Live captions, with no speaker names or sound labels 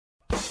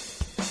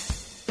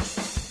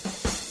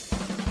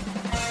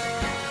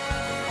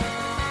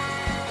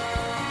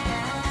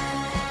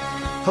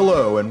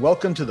Hello, and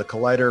welcome to the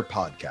Collider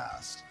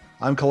podcast.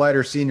 I'm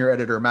Collider Senior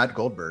Editor Matt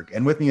Goldberg,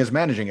 and with me is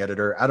Managing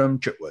Editor Adam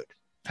Chitwood.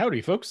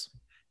 Howdy, folks.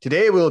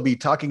 Today we'll be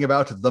talking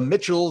about The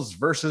Mitchells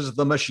versus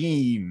the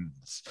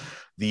Machines.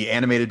 The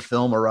animated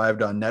film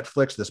arrived on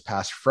Netflix this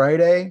past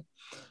Friday.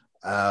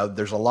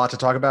 There's a lot to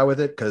talk about with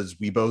it because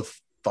we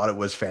both thought it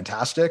was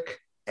fantastic,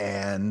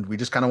 and we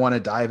just kind of want to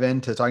dive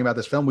into talking about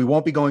this film. We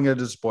won't be going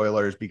into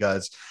spoilers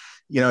because,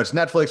 it's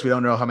Netflix. We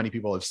don't know how many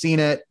people have seen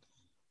it.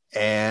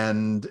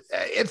 And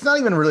it's not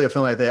even really a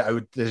film I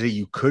would say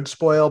you could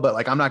spoil,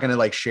 but I'm not going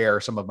to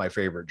share some of my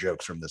favorite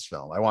jokes from this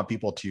film. I want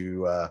people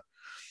to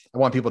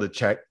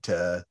check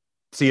to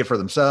see it for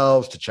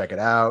themselves, to check it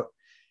out.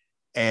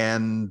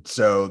 And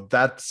so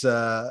that's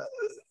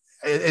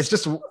it's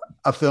just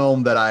a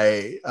film that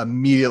I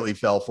immediately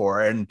fell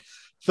for. And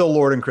Phil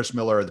Lord and Chris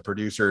Miller are the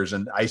producers,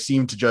 and I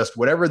seem to just,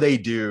 whatever they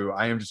do,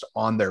 I am just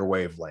on their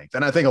wavelength.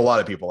 And I think a lot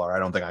of people are. I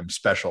don't think I'm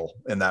special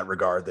in that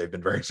regard. They've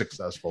been very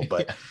successful,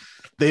 but yeah.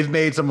 They've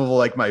made some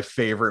of my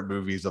favorite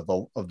movies of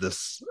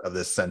this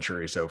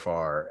century so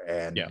far.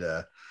 And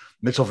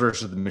Mitchell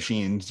versus the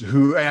Machines,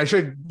 who I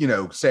should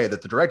say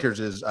that the directors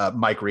is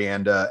Mike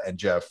Rianda and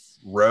Jeff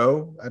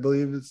Rowe, I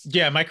believe.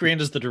 Mike Rianda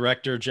is the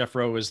director. Jeff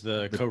Rowe is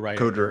the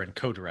co-writer and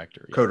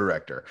co-director. Yeah.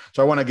 Co-director.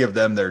 So I want to give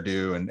them their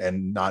due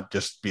and not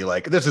just be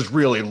like, this is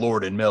really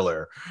Lord and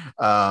Miller.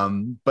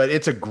 But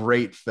it's a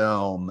great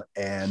film.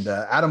 And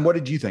Adam, what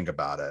did you think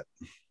about it?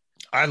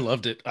 I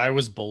loved it. I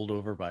was bowled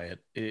over by it.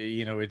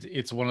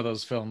 It's one of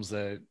those films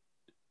that,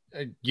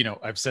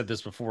 I've said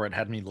this before, it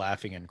had me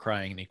laughing and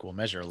crying in equal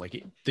measure.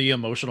 The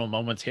emotional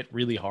moments hit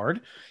really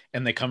hard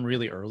and they come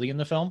really early in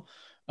the film,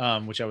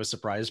 which I was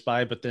surprised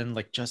by. But then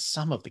just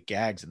some of the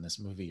gags in this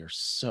movie are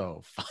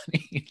so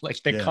funny.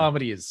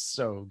 Comedy is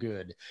so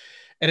good.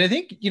 And I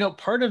think,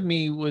 part of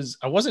me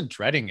I wasn't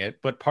dreading it,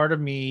 but part of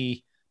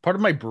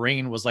my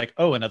brain was like,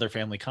 oh, another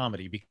family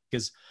comedy,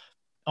 because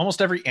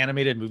almost every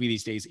animated movie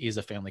these days is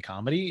a family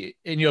comedy.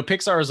 And,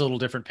 Pixar is a little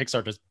different.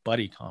 Pixar does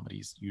buddy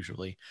comedies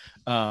usually.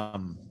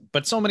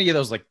 But so many of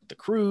those, like The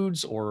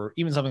Croods or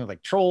even something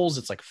like Trolls,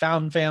 it's like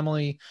found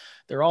family.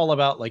 They're all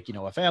about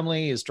a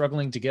family is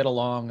struggling to get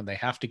along and they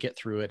have to get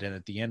through it. And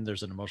at the end,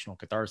 there's an emotional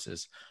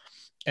catharsis.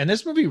 And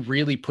this movie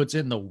really puts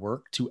in the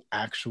work to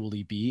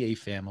actually be a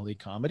family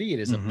comedy.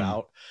 It is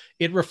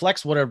it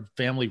reflects what a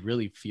family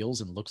really feels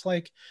and looks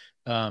like,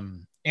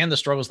 and the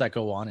struggles that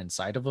go on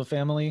inside of a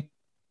family.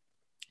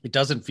 It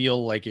doesn't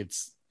feel it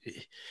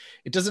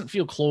doesn't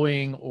feel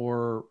cloying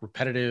or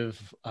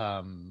repetitive,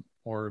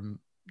 or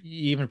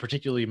even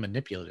particularly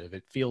manipulative.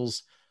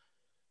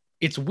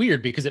 It's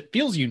weird because it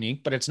feels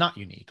unique, but it's not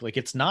unique.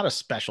 It's not a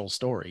special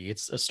story.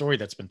 It's a story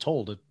that's been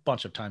told a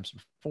bunch of times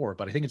before,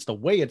 but I think it's the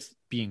way it's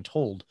being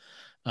told.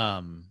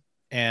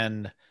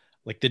 And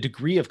the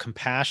degree of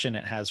compassion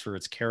it has for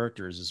its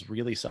characters is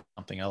really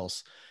something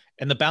else.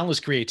 And the boundless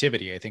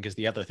creativity, I think, is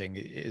the other thing,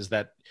 is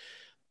that,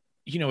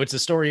 it's a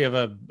story of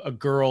a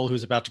girl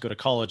who's about to go to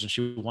college and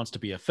she wants to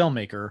be a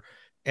filmmaker,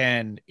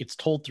 and it's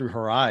told through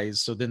her eyes.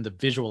 So then the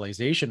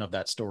visualization of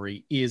that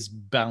story is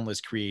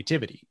boundless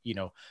creativity.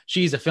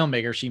 She's a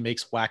filmmaker. She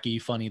makes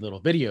wacky, funny little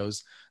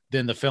videos.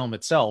 Then the film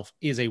itself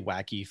is a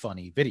wacky,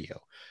 funny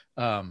video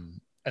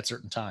at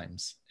certain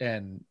times.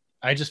 And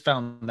I just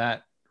found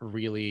that a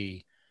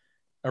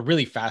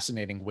really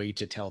fascinating way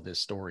to tell this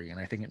story. And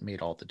I think it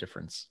made all the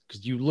difference,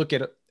 because you look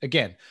at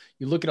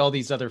all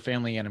these other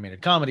family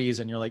animated comedies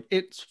and you're like,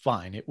 it's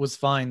fine. It was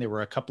fine. There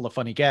were a couple of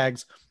funny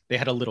gags. They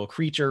had a little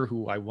creature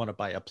who I want to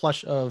buy a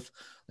plush of.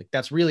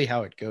 That's really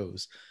how it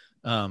goes.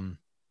 And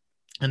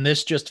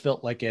this just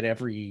felt like at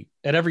every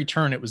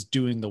turn, it was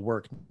doing the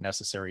work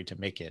necessary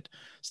to make it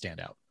stand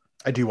out.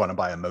 I do want to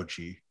buy a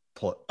mochi.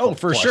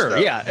 For sure. Though.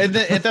 Yeah. And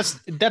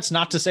that's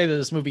not to say that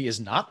this movie is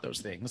not those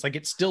things.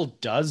 It still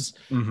does,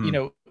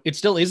 it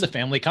still is a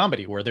family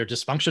comedy where they're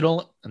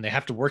dysfunctional and they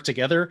have to work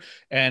together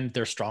and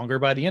they're stronger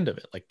by the end of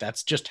it.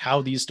 That's just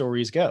how these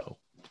stories go.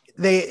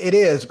 It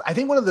is. I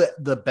think one of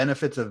the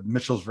benefits of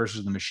Mitchells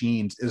versus the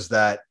Machines is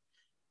that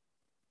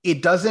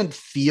it doesn't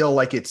feel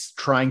like it's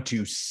trying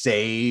to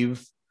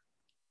save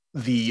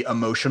the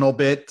emotional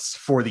bits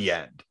for the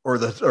end or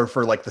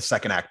for the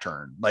second act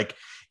turn.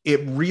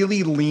 It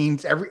really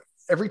leans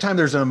every time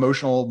there's an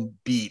emotional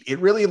beat, it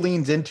really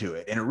leans into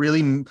it, and it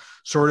really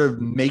sort of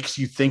makes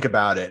you think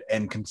about it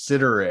and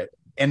consider it,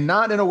 and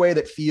not in a way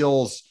that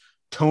feels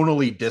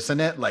tonally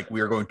dissonant.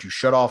 We are going to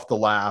shut off the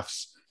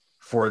laughs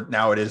for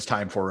now. It is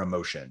time for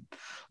emotion.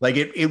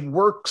 It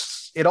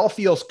works. It all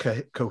feels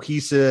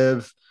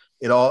cohesive.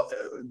 It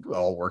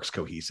all works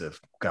cohesive.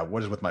 God,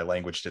 what is with my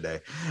language today?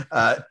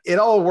 It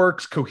all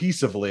works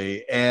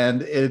cohesively,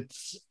 and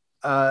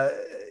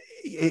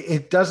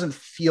it doesn't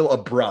feel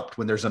abrupt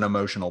when there's an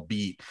emotional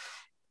beat.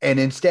 And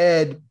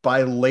instead,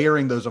 by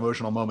layering those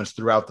emotional moments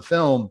throughout the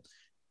film,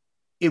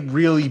 it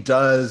really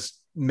does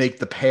make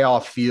the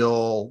payoff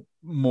feel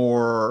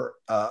more,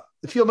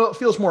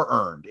 feels more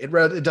earned.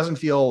 It doesn't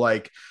feel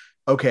like,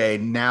 okay,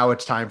 now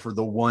it's time for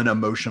the one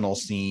emotional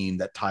scene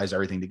that ties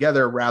everything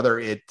together. Rather,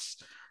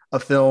 it's a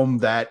film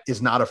that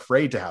is not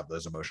afraid to have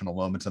those emotional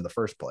moments in the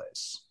first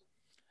place.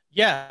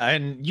 Yeah,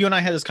 and you and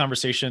I had this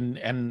conversation,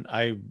 and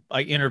I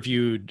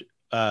interviewed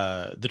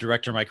the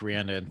director Mike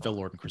Rianda and Phil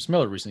Lord and Chris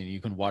Miller recently.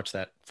 You can watch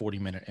that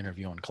 40-minute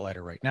interview on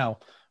Collider right now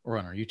or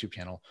on our YouTube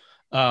channel.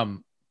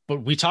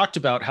 But we talked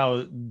about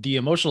how the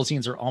emotional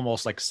scenes are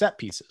almost like set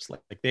pieces,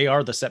 like they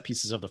are the set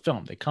pieces of the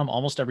film. They come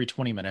almost every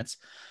 20 minutes.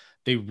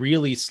 They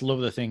really slow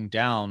the thing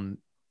down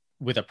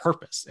with a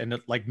purpose, and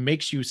it like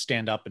makes you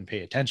stand up and pay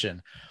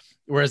attention.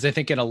 Whereas I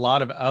think in a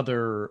lot of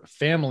other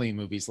family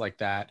movies like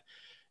that,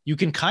 you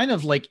can kind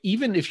of like,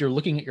 even if you're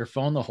looking at your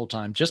phone the whole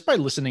time, just by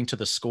listening to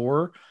the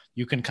score,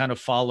 you can kind of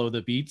follow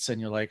the beats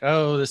and you're like,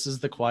 oh, this is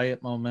the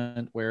quiet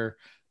moment where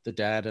the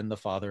dad and the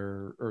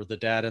father or the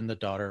dad and the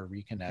daughter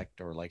reconnect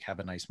or like have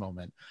a nice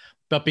moment.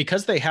 But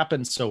because they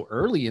happen so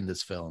early in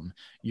this film,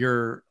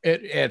 you're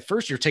at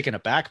first you're taken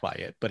aback by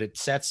it, but it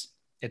sets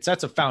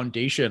a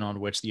foundation on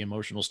which the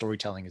emotional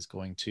storytelling is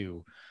going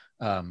to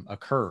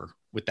occur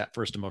with that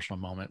first emotional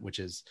moment, which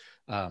is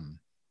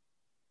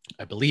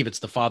I believe it's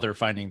the father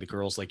finding the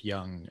girl's like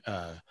young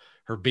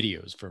her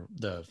videos for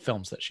the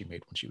films that she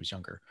made when she was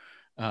younger.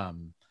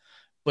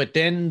 But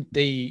then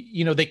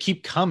they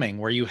keep coming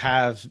where you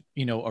have,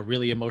 a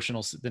really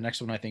emotional, the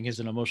next one I think is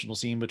an emotional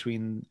scene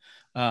between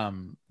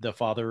the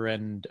father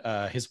and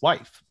his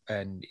wife.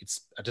 And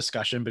it's a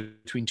discussion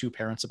between two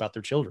parents about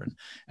their children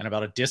and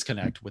about a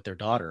disconnect with their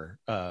daughter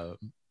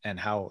and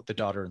how the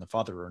daughter and the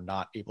father are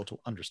not able to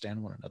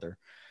understand one another.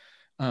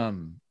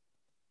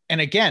 And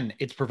again,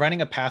 it's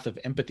providing a path of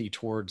empathy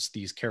towards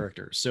these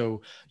characters.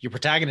 So your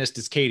protagonist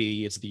is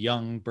Katie. It's the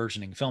young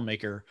burgeoning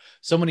filmmaker.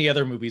 So many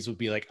other movies would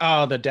be like,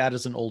 oh, the dad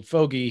is an old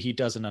fogey. He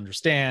doesn't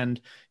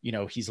understand,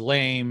 he's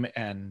lame.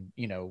 And,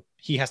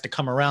 he has to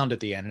come around at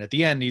the end. And at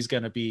the end, he's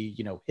going to be,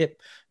 hip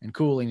and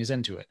cool and he's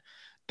into it.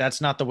 That's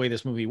not the way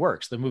this movie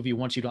works. The movie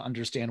wants you to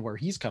understand where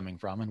he's coming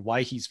from and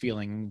why he's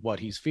feeling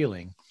what he's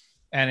feeling.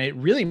 And it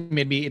really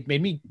made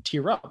me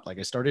tear up. Like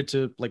I started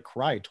to like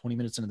cry 20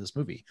 minutes into this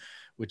movie,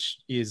 which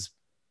is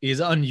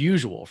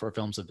unusual for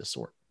films of this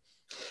sort.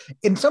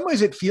 In some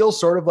ways, it feels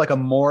sort of like a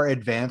more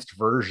advanced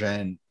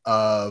version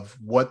of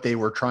what they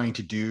were trying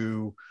to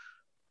do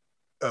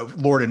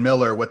of Lord and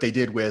Miller, what they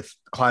did with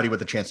Cloudy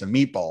with a Chance of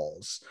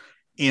Meatballs,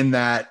 in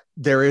that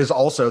there is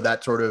also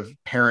that sort of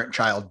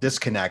parent-child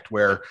disconnect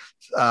where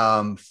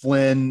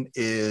Flynn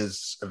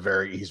is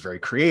he's very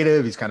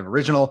creative, he's kind of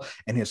original,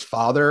 and his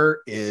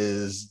father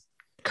is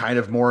kind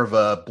of more of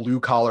a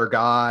blue-collar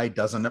guy,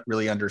 doesn't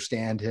really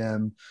understand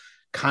him,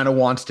 kind of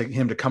wants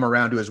him to come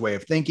around to his way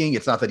of thinking.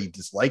 It's not that he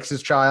dislikes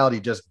his child, he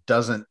just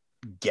doesn't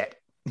get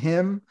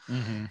him.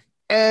 Mm-hmm.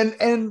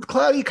 And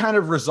Cloudy kind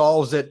of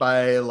resolves it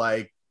by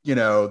like,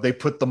 they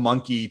put the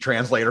monkey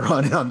translator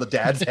on the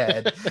dad's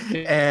head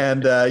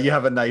and you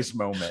have a nice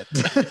moment.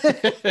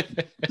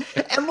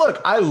 And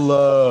look, I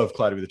love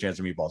Cloudy with a Chance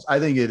of Meatballs. I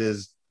think it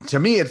is, to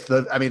me, it's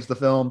the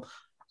film.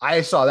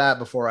 I saw that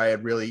before I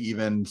had really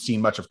even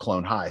seen much of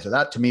Clone High. So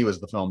that to me was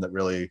the film that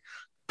really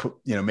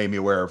made me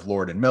aware of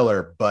Lord and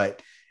Miller.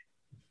 But,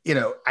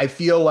 I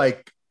feel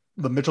like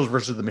The Mitchells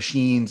versus the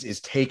Machines is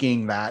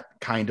taking that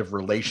kind of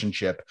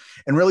relationship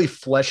and really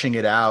fleshing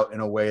it out in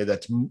a way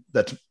that's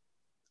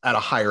at a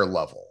higher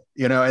level,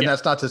 and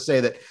that's not to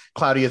say that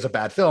Cloudy is a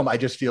bad film. I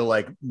just feel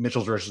like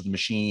Mitchells versus the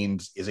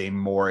Machines is a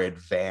more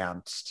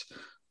advanced,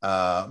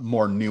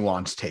 more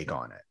nuanced take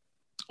on it.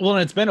 Well,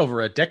 and it's been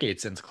over a decade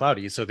since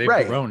Cloudy, so they've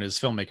Right. grown as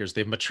filmmakers.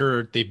 They've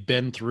matured. They've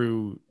been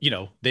through,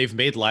 they've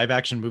made live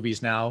action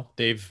movies now.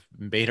 They've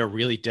made a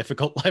really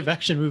difficult live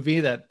action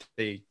movie that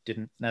they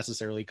didn't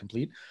necessarily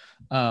complete.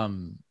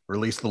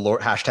 Release the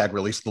Lord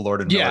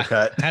and Miller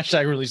cut.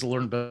 Hashtag release the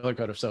Lord and Miller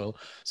cut of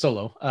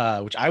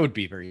Solo, which I would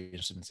be very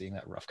interested in seeing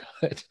that rough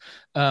cut.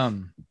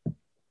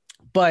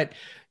 But,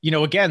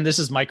 again, this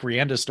is Mike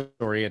Rianda's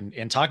story,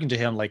 and talking to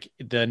him, like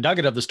the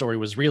nugget of the story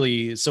was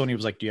really, Sony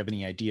was like, do you have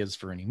any ideas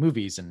for any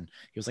movies? And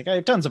he was like, I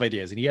have tons of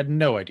ideas. And he had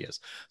no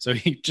ideas. So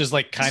he just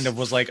like kind of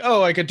was like,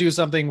 oh, I could do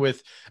something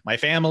with my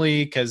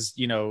family. Cause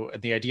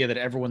the idea that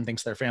everyone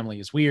thinks their family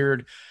is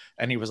weird.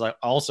 And he was like,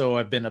 also,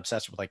 I've been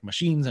obsessed with like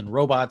machines and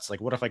robots.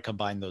 Like, what if I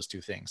combine those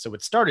two things? So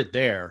it started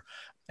there.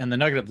 And the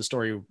nugget of the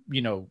story,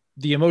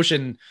 the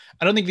emotion,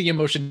 I don't think the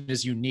emotion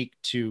is unique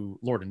to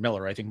Lord and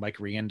Miller. I think Mike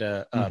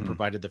Rianda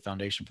provided the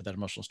foundation for that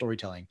emotional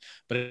storytelling.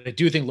 But I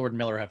do think Lord and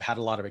Miller have had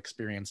a lot of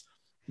experience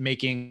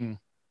making,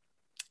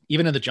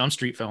 even in the Jump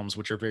Street films,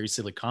 which are very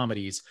silly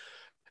comedies,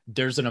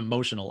 there's an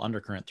emotional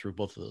undercurrent through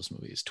both of those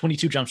movies.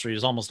 22 Jump Street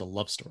is almost a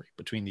love story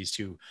between these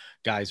two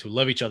guys who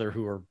love each other,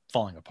 who are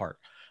falling apart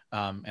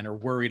and are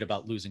worried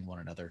about losing one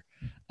another.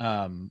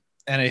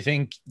 And I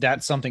think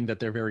that's something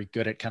that they're very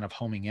good at kind of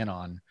homing in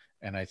on.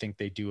 And I think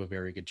they do a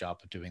very good job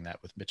of doing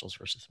that with Mitchells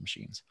versus the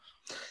Machines.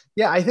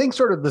 Yeah, I think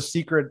sort of the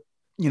secret,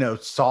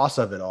 sauce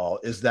of it all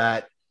is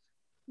that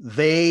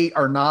they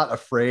are not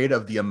afraid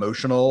of the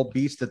emotional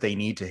beats that they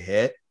need to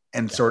hit.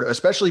 And sort of,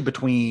 especially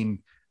between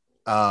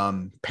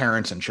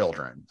parents and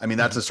children. I mean,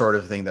 that's the sort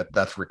of thing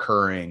that's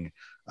recurring.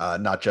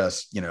 Not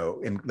just,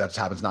 that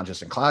happens not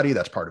just in Cloudy,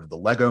 that's part of the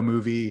Lego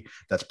movie,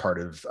 that's part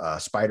of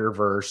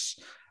Spider-Verse.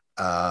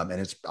 And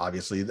it's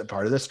obviously the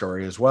part of this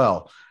story as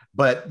well.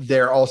 but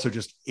they're also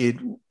just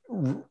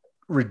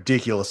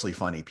ridiculously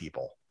funny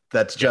people.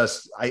 That's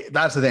just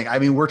that's the thing. I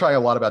mean, we're talking a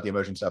lot about the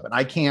emotion stuff, and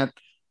I can't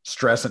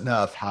stress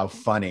enough how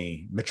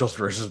funny Mitchell's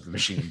versus the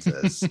Machines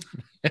is.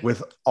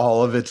 With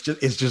all of it's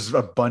just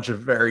a bunch of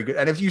very good.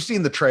 And if you've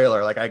seen the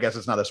trailer, like, I guess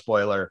it's not a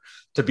spoiler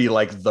to be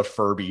like the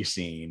Furby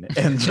scene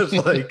and just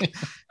like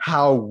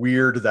how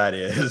weird that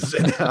is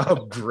and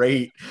how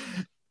great.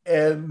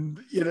 And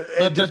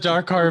let the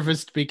Dark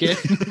Harvest begin.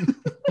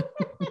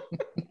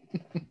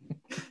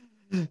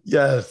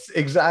 Yes,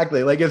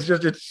 exactly. Like it's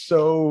just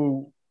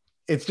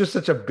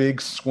such a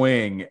big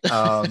swing.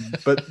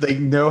 But they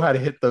know how to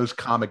hit those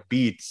comic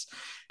beats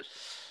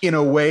in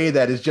a way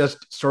that is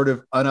just sort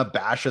of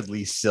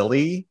unabashedly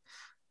silly.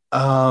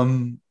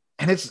 And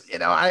it's,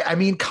 I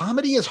mean,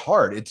 comedy is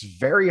hard. It's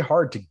very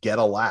hard to get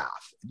a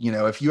laugh.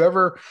 If you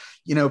ever,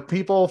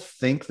 people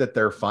think that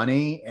they're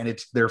funny, and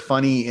they're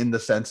funny in the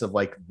sense of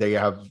like they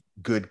have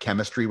good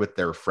chemistry with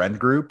their friend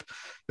group.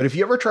 But if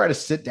you ever try to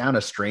sit down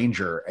a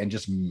stranger and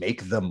just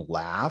make them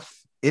laugh,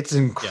 it's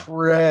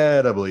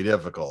incredibly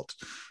difficult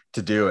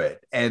to do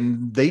it.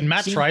 And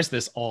Matt tries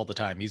this all the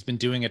time. He's been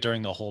doing it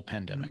during the whole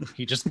pandemic.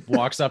 He just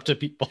walks up to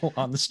people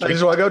on the street. I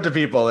just walk up to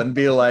people and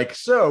be like,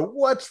 so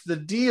what's the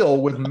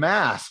deal with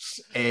masks,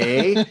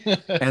 eh?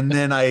 And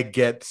then I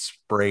get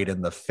sprayed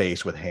in the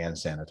face with hand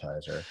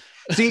sanitizer.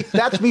 See,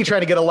 that's me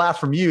trying to get a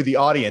laugh from you, the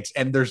audience,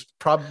 and there's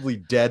probably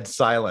dead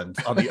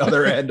silence on the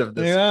other end of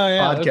this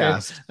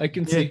podcast. Okay. I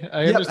can see.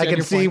 I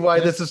can see why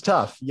this is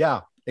tough.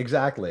 Yeah,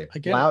 exactly.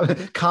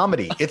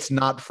 Comedy, it's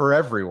not for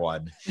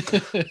everyone.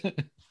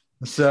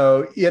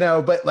 So,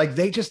 but like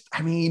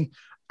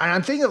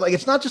I'm thinking like,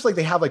 it's not just like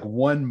they have like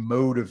one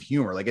mode of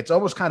humor. Like it's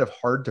almost kind of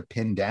hard to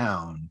pin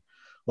down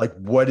like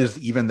what is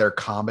even their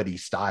comedy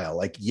style.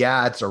 Like,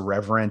 yeah, it's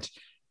irreverent.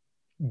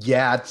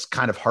 Yeah, it's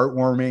kind of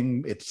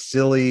heartwarming. It's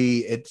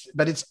silly.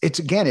 But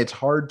it's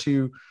hard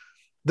to,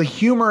 the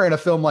humor in a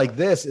film like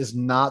this is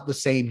not the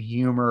same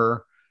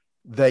humor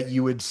that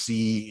you would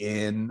see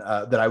in,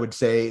 that I would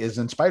say is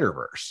in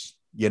Spider-Verse,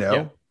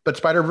 but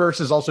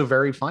Spider-Verse is also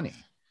very funny.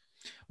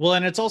 Well,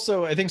 and it's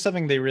also, I think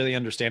something they really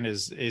understand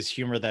is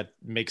humor that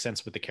makes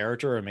sense with the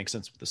character or makes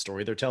sense with the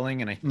story they're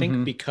telling. And I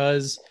think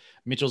because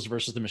Mitchell's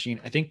versus the Machine,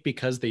 I think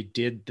because they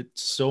did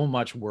so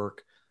much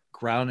work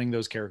grounding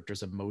those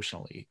characters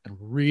emotionally and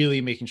really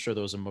making sure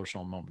those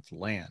emotional moments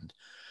land,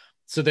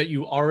 so that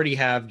you already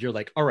you're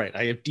like, all right,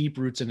 I have deep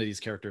roots into these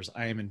characters.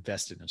 I am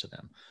invested into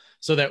them.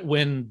 So that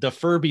when the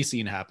Furby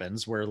scene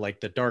happens, where like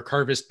the Dark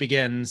Harvest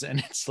begins, and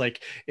it's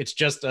like, it's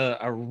just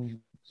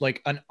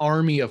like an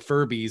army of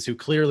Furbies who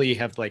clearly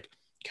have like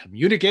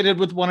communicated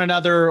with one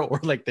another, or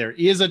like there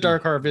is a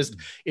Dark Harvest.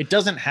 It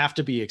doesn't have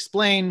to be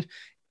explained.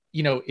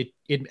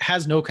 It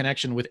has no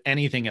connection with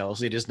anything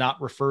else. It is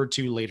not referred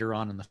to later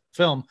on in the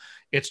film.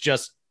 It's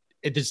just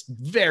this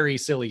very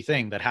silly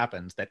thing that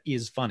happens that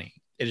is funny.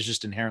 It is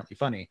just inherently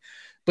funny.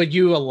 But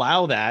you will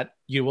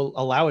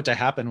allow it to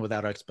happen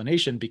without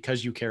explanation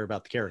because you care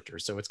about the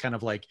characters. So it's kind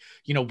of like,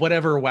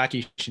 whatever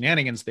wacky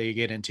shenanigans they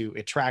get into,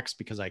 it tracks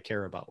because I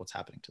care about what's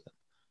happening to them.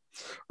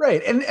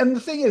 Right. And the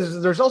thing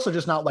is, there's also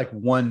just not like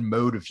one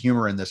mode of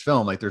humor in this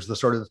film. Like there's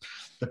the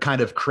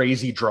kind of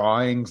crazy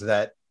drawings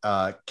that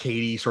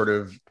Katie sort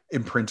of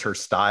imprints her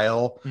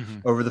style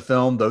over the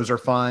film. Those are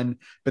fun.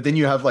 But then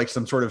you have like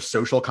some sort of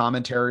social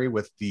commentary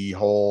with the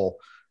whole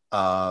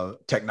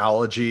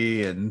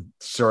technology, and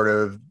sort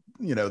of,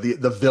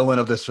 the villain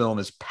of this film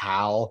is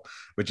PAL,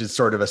 which is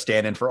sort of a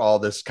stand-in for all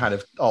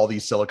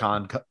these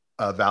Silicon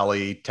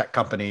Valley tech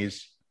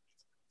companies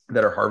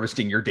that are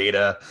harvesting your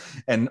data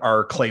and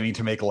are claiming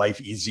to make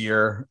life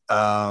easier.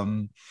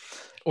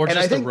 Or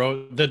just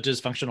the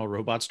dysfunctional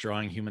robots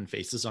drawing human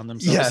faces on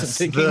themselves. Yes,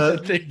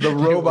 the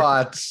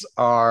robots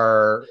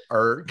are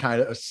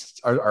kind of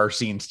are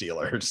scene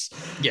stealers.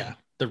 Yeah,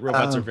 the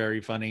robots are very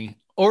funny.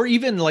 Or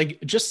even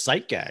like just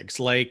sight gags,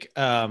 like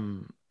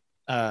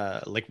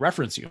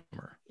reference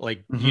humor.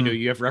 Like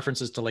you have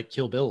references to like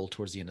Kill Bill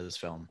towards the end of this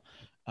film,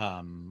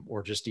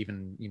 or just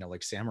even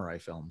like samurai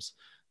films.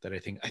 That I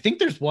think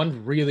there's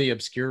one really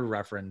obscure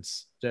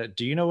reference.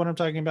 Do you know what I'm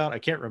talking about? I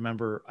can't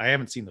remember. I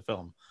haven't seen the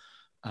film.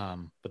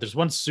 But there's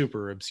one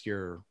super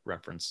obscure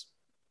reference.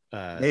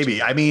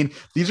 Maybe. I mean,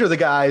 these are the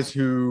guys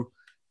who,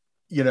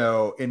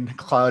 in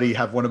Cloudy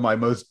have one of the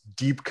most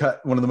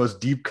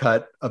deep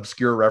cut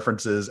obscure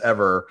references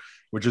ever,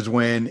 which is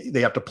when they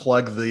have to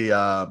plug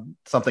the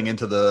something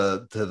into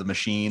the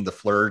machine, the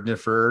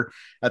Flurniffer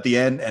at the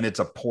end, and it's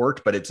a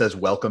port, but it says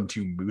 "Welcome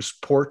to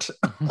Mooseport."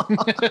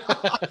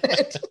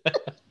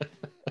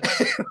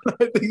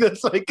 I think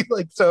that's like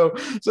so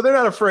they're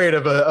not afraid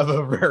of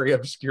a very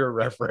obscure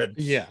reference.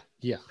 Yeah.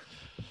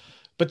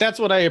 But that's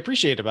what I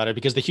appreciate about it,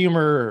 because the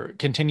humor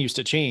continues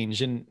to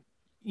change. And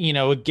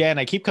again,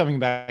 I keep coming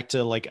back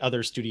to like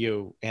other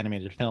studio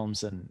animated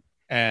films,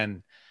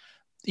 and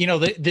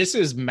this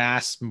is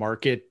mass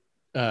market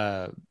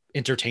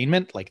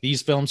entertainment. Like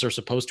these films are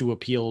supposed to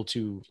appeal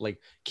to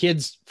like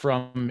kids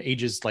from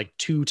ages like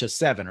 2 to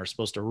 7 are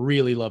supposed to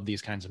really love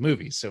these kinds of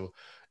movies. So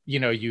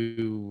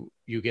you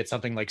get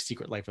something like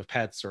Secret Life of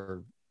Pets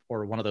or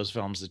or one of those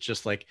films that's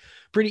just like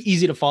pretty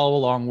easy to follow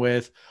along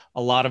with,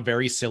 a lot of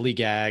very silly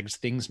gags,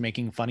 things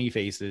making funny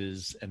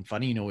faces and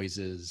funny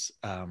noises,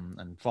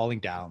 and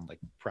falling down like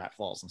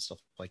pratfalls and stuff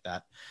like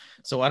that.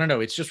 So I don't know,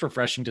 it's just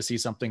refreshing to see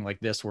something like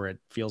this where it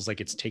feels like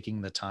it's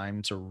taking the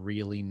time to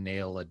really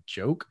nail a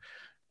joke,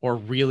 or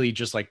really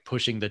just like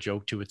pushing the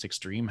joke to its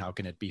extreme. How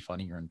can it be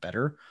funnier and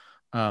better?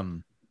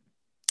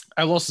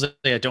 I will say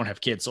I don't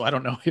have kids, so I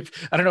don't know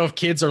if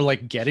kids are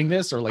like getting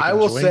this or like. I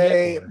will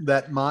say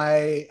that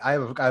I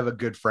have a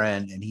good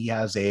friend, and he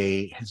has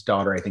his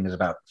daughter, I think, is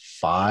about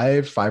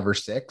five or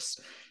six,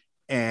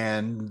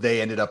 and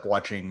they ended up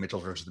watching Mitchell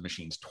versus the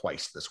Machines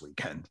twice this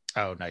weekend.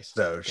 Oh, nice.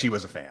 So she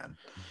was a fan.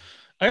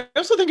 I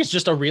also think it's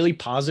just a really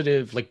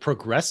positive, like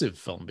progressive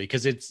film,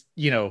 because it's,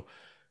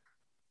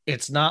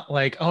 it's not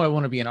like, oh, I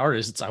want to be an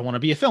artist. It's, I want to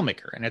be a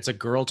filmmaker. And it's a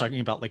girl talking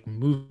about like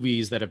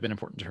movies that have been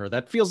important to her.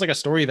 That feels like a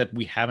story that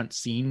we haven't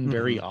seen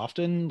very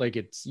often. Like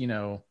it's,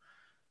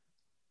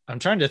 I'm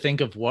trying to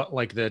think of what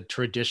like the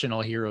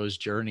traditional hero's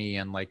journey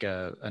and like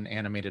an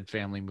animated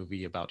family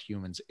movie about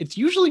humans. It's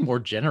usually more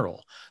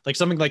general, like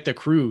something like The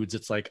Croods.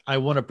 It's like, I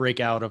want to break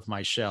out of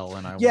my shell,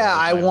 and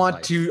I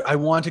want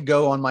to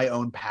go on my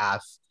own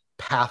path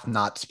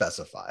not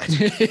specified.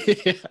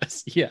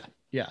 Yes.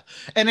 Yeah.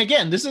 And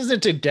again, this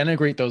isn't to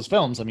denigrate those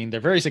films. I mean, they're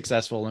very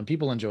successful and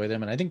people enjoy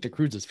them. And I think The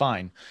Croods is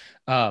fine.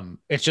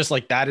 It's just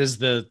like, that is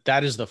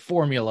the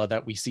formula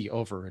that we see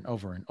over and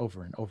over and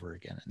over and over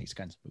again in these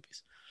kinds of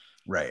movies.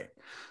 Right.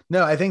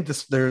 No, I think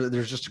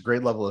there's just a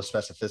great level of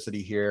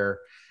specificity here.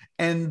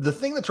 And the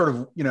thing that sort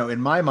of,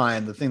 in my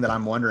mind, the thing that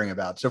I'm wondering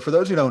about. So for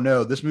those who don't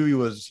know, this movie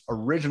was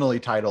originally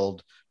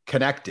titled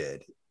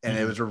Connected, and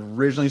it was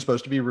originally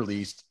supposed to be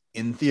released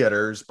in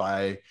theaters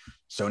by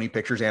Sony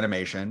Pictures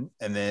Animation.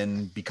 And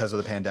then because of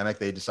the pandemic,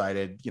 they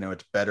decided,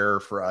 it's better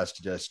for us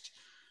to just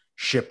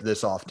ship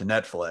this off to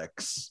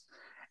Netflix.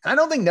 And I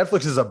don't think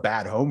Netflix is a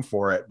bad home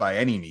for it by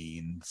any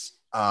means.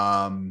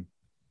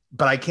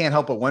 But I can't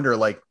help but wonder,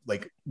 how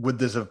would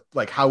this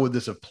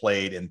have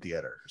played in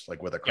theaters,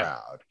 like with a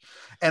crowd?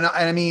 Yeah. And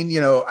I mean,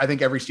 I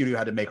think every studio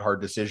had to make hard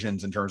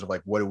decisions in terms of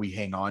like, what do we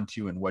hang on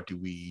to and what do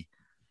we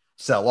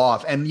sell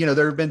off? And,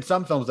 there have been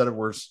some films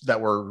that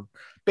were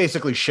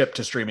basically shipped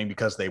to streaming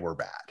because they were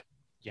bad.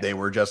 Yeah. They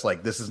were just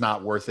like, this is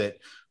not worth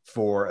it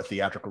for a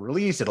theatrical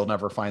release. It'll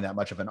never find that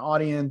much of an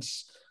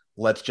audience.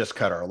 Let's just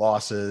cut our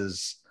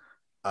losses.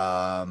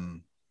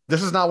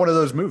 This is not one of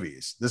those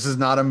movies. This is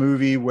not a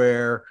movie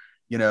where,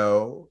 you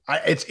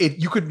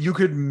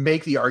could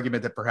make the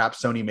argument that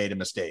perhaps Sony made a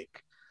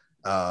mistake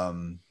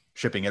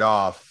shipping it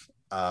off.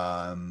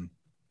 I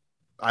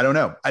don't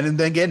know. And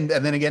then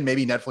again,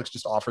 maybe Netflix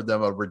just offered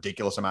them a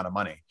ridiculous amount of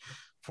money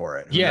for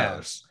it. Who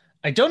knows?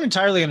 I don't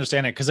entirely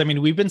understand it, because I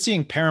mean, we've been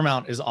seeing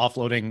Paramount is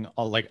offloading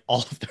all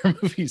of their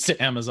movies to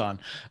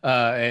Amazon.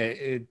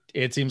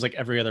 It seems like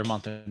every other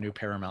month a new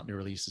Paramount new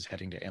release is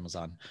heading to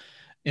Amazon.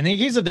 In the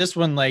case of this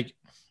one, like,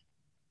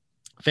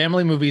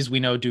 family movies we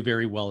know do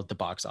very well at the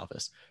box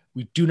office.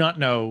 We do not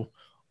know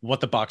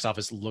what the box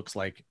office looks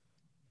like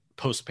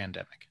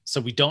post-pandemic. So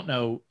we don't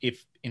know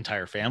if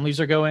entire families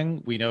are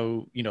going. We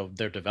know,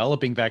 they're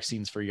developing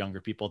vaccines for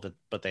younger people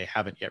but they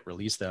haven't yet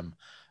released them.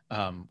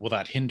 Will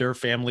that hinder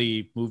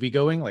family movie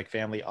going, like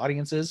family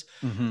audiences?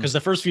 Because the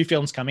first few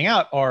films coming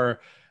out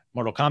are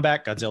Mortal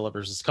Kombat, Godzilla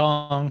vs.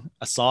 Kong,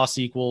 a Saw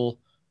sequel,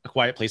 A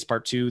Quiet Place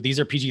Part 2. These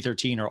are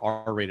PG-13 or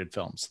R-rated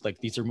films. Like,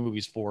 these are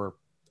movies for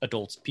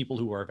adults, people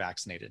who are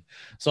vaccinated.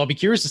 So I'll be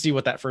curious to see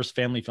what that first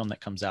family film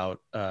that comes out,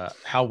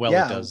 how well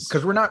it does.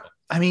 Because we're not,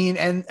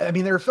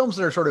 there are films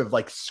that are sort of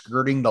like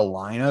skirting the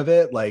line of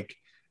it. Like,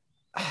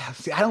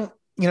 see, I don't,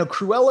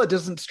 Cruella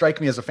doesn't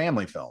strike me as a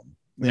family film.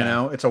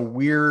 It's a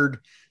weird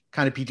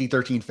kind of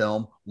PG-13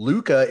 film.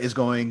 Luca is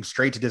going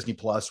straight to Disney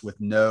Plus with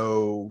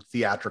no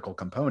theatrical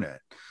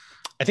component.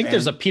 I think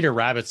there's a Peter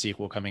Rabbit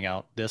sequel coming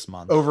out this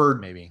month.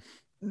 Maybe.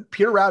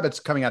 Peter Rabbit's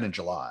coming out in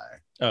July.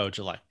 Oh,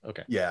 July.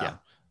 Okay. Yeah.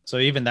 So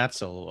even that's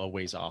still a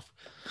ways off.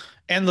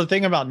 And the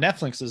thing about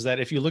Netflix is that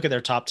if you look at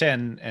their top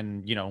 10,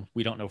 and,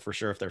 we don't know for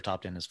sure if their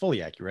top 10 is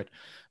fully accurate,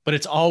 but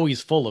it's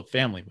always full of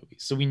family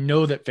movies. So we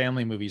know that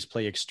family movies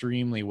play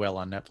extremely well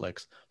on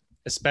Netflix,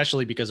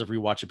 especially because of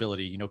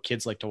rewatchability.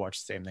 Kids like to watch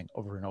the same thing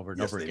over and over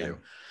and over again.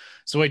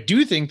 So I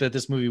do think that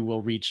this movie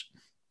will reach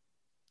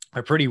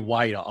a pretty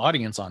wide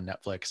audience on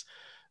Netflix.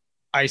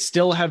 I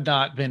still have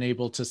not been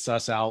able to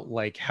suss out,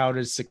 like, how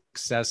does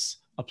success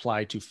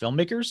apply to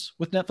filmmakers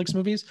with Netflix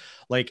movies?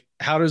 Like,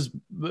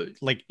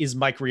 is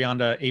Mike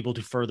Rianda able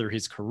to further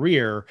his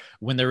career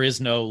when there is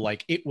no,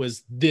 like, it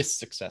was this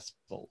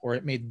successful or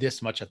it made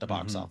this much at the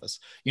box office?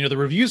 The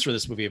reviews for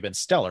this movie have been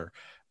stellar.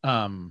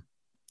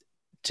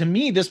 To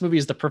me, this movie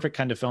is the perfect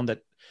kind of film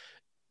that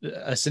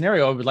a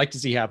scenario I would like to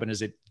see happen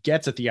is it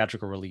gets a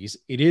theatrical release.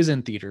 It is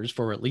in theaters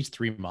for at least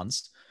 3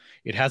 months.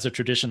 It has a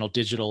traditional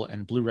digital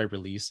and Blu-ray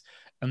release.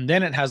 And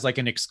then it has like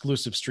an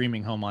exclusive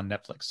streaming home on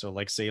Netflix. So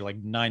like, say, like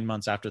 9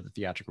 months after the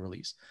theatrical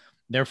release.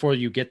 Therefore,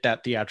 you get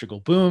that theatrical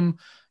boom.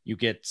 You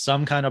get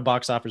some kind of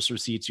box office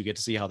receipts. You get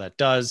to see how that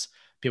does.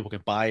 people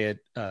can buy it,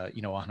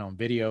 on home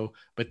video,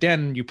 but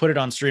then you put it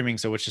on streaming.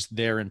 So it's just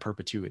there in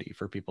perpetuity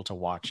for people to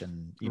watch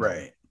and,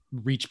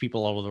 reach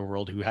people all over the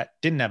world who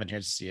didn't have a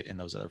chance to see it in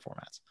those other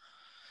formats.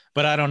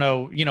 But I don't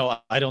know,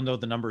 I don't know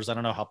the numbers. I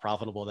don't know how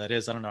profitable that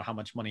is. I don't know how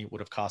much money it would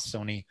have cost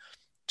Sony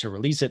to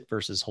release it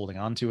versus holding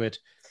on to it.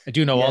 I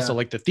do know also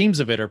like the themes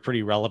of it are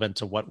pretty relevant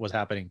to what was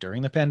happening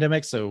during the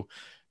pandemic. So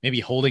maybe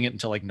holding it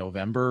until like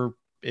November,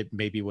 it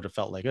maybe would have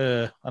felt like,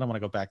 I don't want to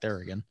go back there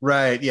again.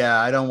 Right.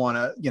 Yeah. I don't want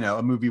to,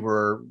 a movie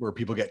where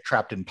people get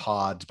trapped in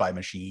pods by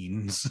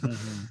machines.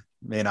 Mm-hmm.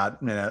 may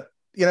not, and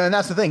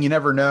that's the thing. You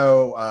never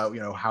know,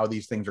 how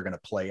these things are going to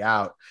play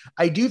out.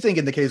 I do think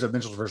in the case of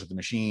Mitchells versus the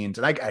Machines,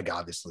 and I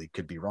obviously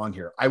could be wrong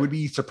here, I would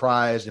be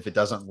surprised if it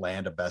doesn't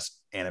land a Best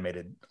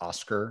Animated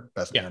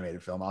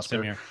Film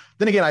Oscar.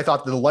 Then again, I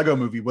thought the Lego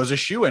Movie was a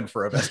shoo-in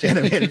for a Best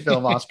Animated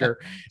Film Oscar,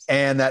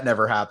 and that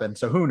never happened.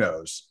 So who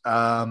knows?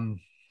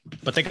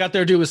 But they got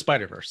their due with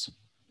Spider-Verse.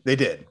 They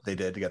did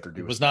get their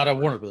due. It was not a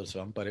Warner Brothers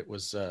film, but it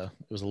was a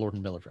Lord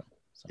and Miller film.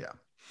 So yeah,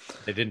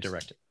 they didn't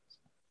direct it.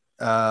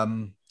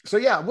 So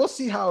yeah, we'll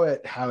see how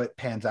it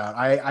pans out.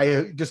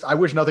 I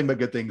wish nothing but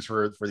good things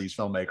for these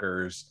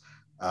filmmakers,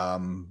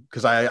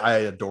 because I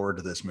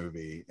adored this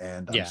movie,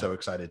 and I'm so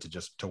excited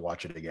to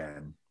watch it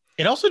again.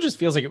 It also just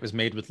feels like it was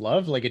made with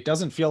love. Like it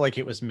doesn't feel like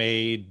it was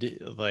made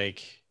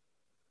like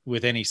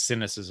with any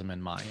cynicism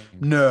in mind.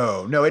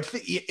 No,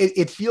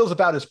 it feels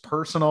about as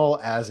personal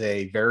as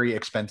a very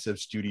expensive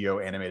studio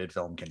animated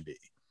film can be.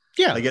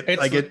 Yeah,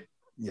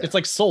 it's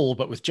like Soul,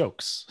 but with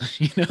jokes,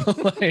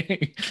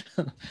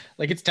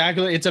 like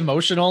it's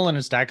emotional and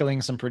it's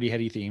tackling some pretty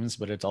heady themes,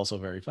 but it's also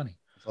very funny.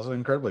 It's also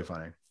incredibly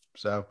funny.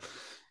 So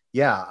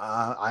yeah,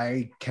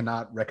 I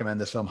cannot recommend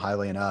this film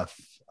highly enough.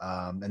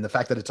 And the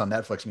fact that it's on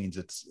Netflix means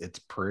it's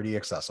pretty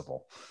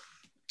accessible.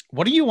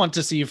 What do you want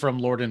to see from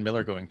Lord and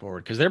Miller going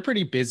forward? Because they're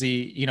pretty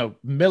busy.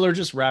 Miller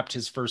just wrapped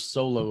his first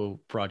solo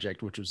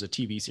project, which was a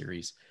TV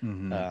series.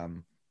 Mm-hmm.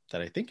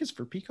 That I think is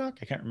for Peacock.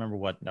 I can't remember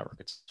what network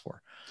it's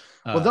for.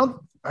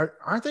 Well,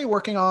 aren't they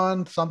working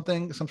on some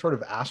sort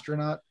of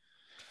astronaut?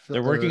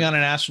 They're working on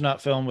an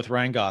astronaut film with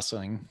Ryan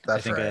Gosling.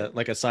 That's right.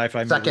 Like a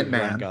sci-fi Second movie with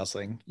Man. Ryan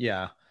Gosling.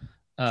 Yeah.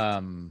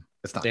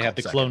 It's not. They have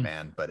the Second Clone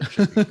Man, but it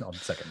should be called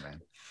Second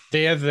Man.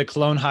 They have the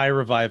Clone High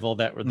revival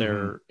that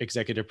they're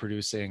executive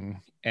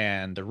producing,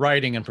 and the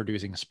writing and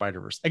producing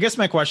Spider-Verse. I guess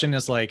my question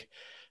is like,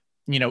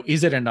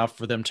 is it enough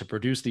for them to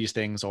produce these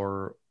things,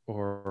 or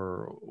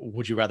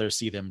would you rather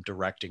see them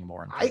directing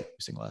more and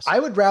producing less? I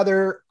would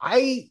rather.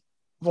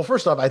 Well,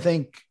 first off, I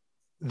think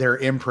their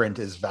imprint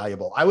is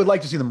valuable. I would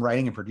like to see them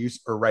writing and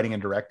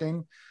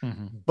directing.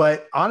 Mm-hmm.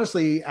 But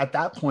honestly, at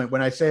that point,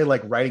 when I say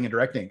like writing and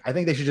directing, I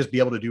think they should just be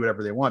able to do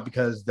whatever they want,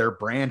 because their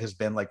brand has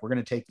been like, we're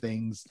going to take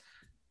things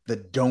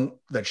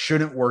that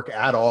shouldn't work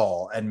at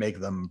all and make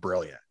them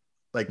brilliant.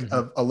 Like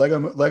a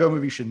Lego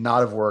movie should not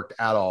have worked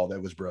at all.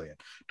 That was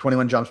brilliant.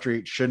 21 Jump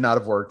Street should not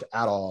have worked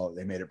at all.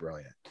 They made it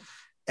brilliant.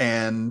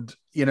 And,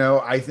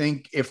 I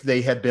think if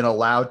they had been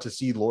allowed to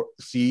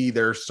see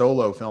their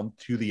solo film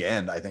to the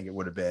end, I think it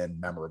would have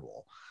been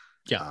memorable.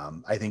 Yeah.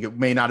 I think it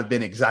may not have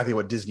been exactly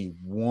what Disney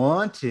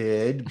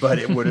wanted, but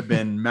it would have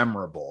been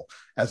memorable,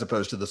 as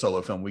opposed to the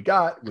solo film we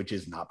got, which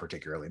is not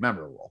particularly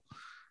memorable.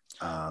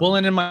 Well,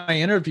 and in my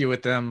interview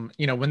with them,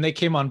 when they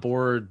came on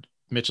board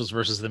Mitchells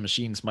versus the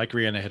Machines, Mike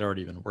Rihanna had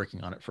already been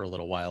working on it for a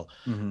little while.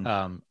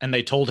 Mm-hmm. And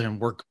they told him,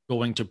 we're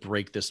going to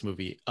break this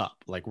movie up.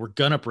 Like, we're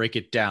going to break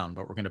it down,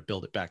 but we're going to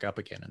build it back up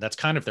again. And that's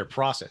kind of their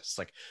process.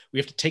 Like, we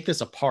have to take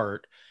this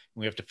apart.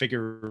 We have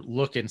to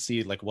look and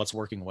see like what's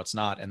working, what's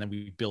not. And then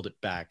we build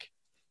it back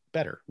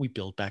better. We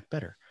build back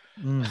better.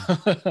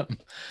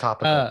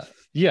 Topical.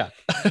 Yeah.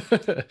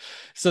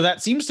 So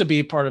that seems to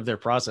be part of their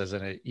process.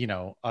 And it,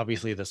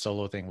 obviously the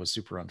solo thing was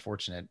super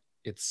unfortunate.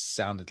 It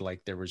sounded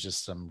like there was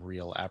just some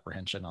real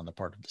apprehension on the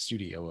part of the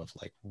studio of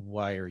like,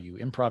 why are you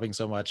improvising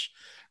so much?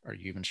 Are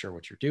you even sure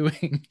what you're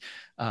doing?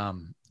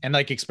 And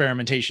like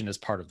experimentation is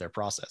part of their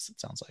process, it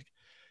sounds like.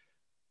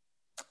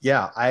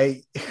 Yeah,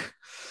 I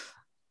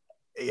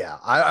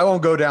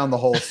won't go down the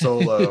whole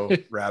solo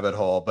rabbit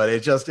hole, but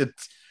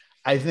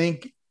I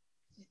think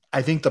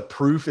the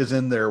proof is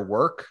in their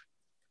work,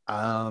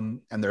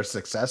 and their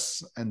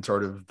success and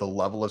sort of the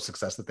level of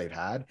success that they've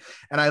had.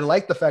 And I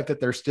like the fact that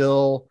they're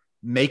still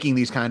making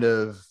these kind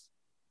of,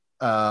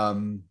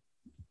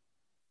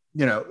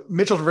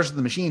 Mitchells versus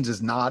the Machines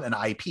is not an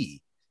IP.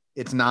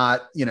 It's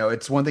not,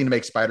 it's one thing to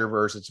make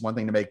Spider-Verse. It's one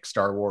thing to make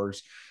Star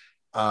Wars.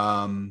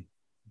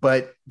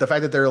 But the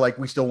fact that they're like,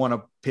 we still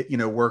want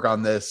to, work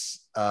on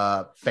this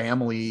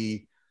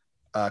family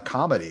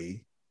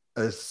comedy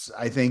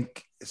I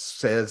think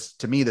says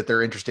to me that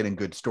they're interested in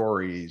good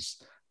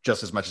stories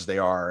just as much as they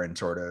are in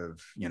sort of,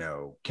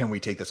 can we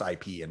take this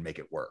IP and make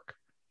it work?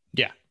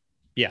 Yeah.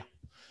 Yeah.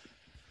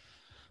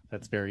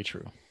 That's very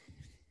true.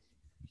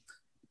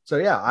 So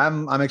yeah,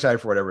 I'm excited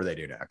for whatever they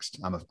do next.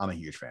 I'm a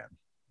huge fan.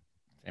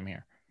 Same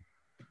here.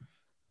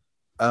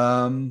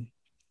 All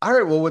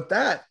right. Well, with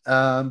that,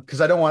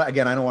 because I don't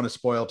want to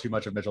spoil too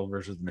much of Mitchell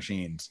versus the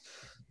Machines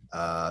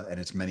and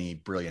its many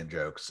brilliant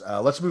jokes.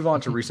 Let's move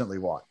on to recently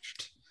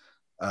watched.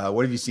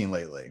 What have you seen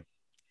lately?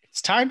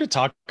 It's time to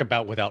talk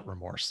about Without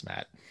Remorse,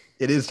 Matt.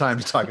 It is time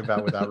to talk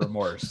about Without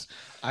Remorse.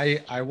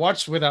 I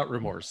watched Without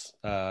Remorse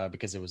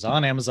because it was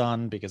on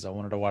Amazon, because I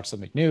wanted to watch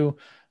something new.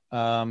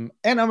 And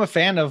I'm a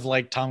fan of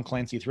like Tom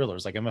Clancy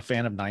thrillers. Like I'm a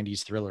fan of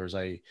 90s thrillers.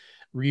 I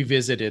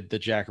revisited the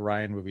Jack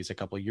Ryan movies a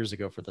couple of years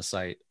ago for the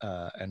site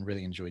and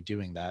really enjoyed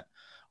doing that.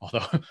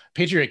 Although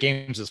Patriot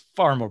Games is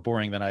far more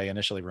boring than I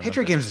initially remember.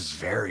 Patriot Games is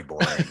very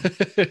boring.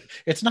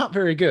 It's not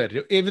very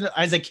good. Even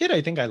as a kid,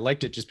 I think I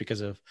liked it just because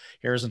of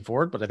Harrison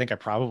Ford, but I think I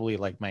probably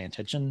like my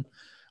intention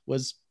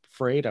was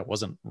frayed. I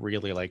wasn't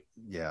really like,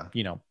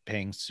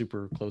 paying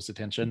super close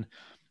attention.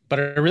 But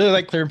I really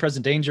like Clear and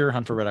Present Danger.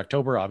 Hunt for Red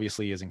October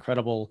obviously is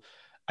incredible.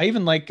 I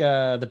even like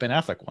the Ben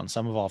Affleck one,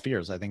 Sum of All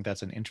Fears. I think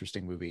that's an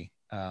interesting movie.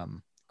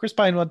 Chris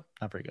Pinewood,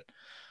 not very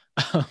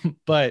good.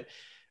 But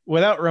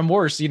Without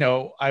Remorse,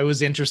 I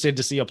was interested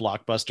to see a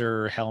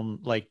blockbuster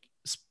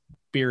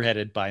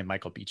spearheaded by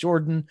Michael B.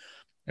 Jordan.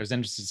 I was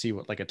interested to see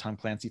what like a Tom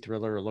Clancy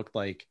thriller looked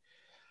like.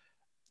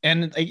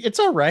 And it's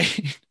all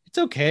right. It's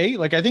okay.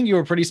 Like, I think you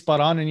were pretty spot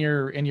on in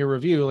your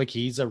review. Like,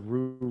 he's a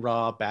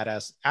raw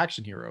badass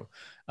action hero,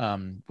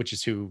 which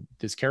is who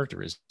this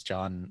character is.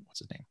 What's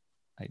his name?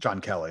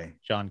 John Kelly.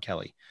 John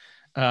Kelly.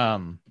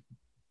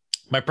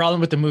 My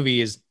problem with the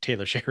movie is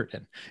Taylor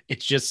Sheridan.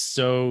 It's just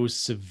so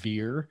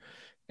severe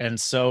and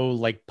so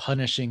like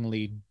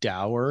punishingly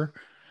dour.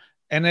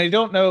 And I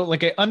don't know,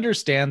 like I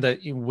understand that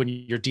when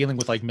you're dealing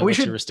with like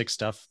militaristic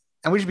stuff.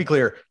 And we should be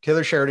clear,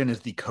 Taylor Sheridan is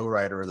the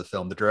co-writer of the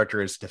film. The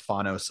director is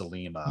Stefano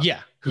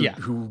Sollima.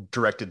 Who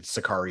directed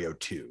Sicario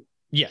 2.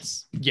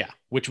 Yes. Yeah.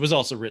 Which was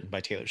also written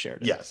by Taylor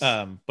Sheridan. Yes.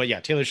 But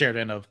yeah, Taylor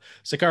Sheridan of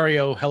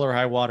Sicario, Hell or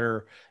High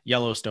Water,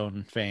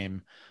 Yellowstone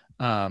fame,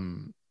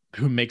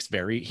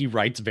 he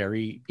writes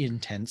very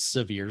intense,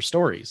 severe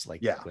stories,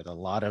 with a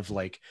lot of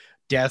like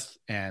death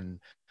and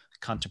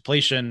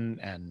contemplation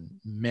and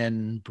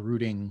men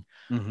brooding.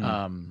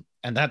 And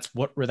that's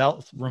what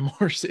Without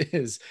Remorse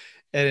is.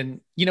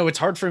 And, it's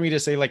hard for me to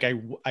say, like,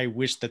 I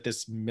wish that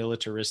this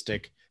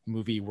militaristic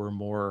movie were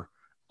more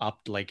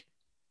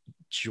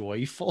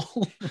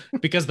joyful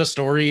because the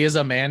story is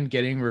a man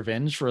getting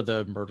revenge for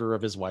the murder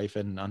of his wife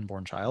and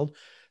unborn child.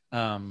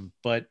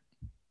 But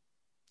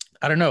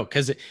I don't know,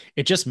 because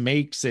it just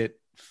makes it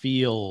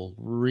feel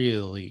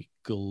really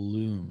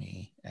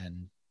gloomy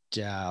and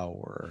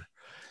dour.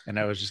 And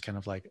I was just kind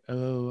of like,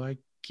 oh, I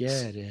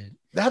get it.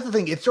 That's the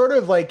thing. It's sort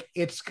of like,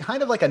 it's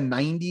kind of like a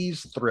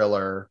 90s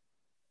thriller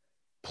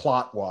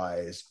plot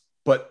wise,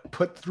 but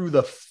put through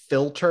the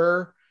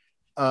filter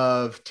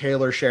of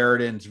Taylor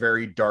Sheridan's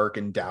very dark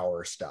and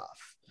dour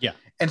stuff. Yeah.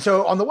 And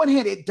so on the one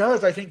hand, it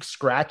does, I think,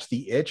 scratch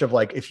the itch of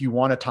like, if you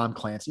want a Tom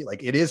Clancy,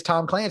 like it is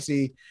Tom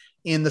Clancy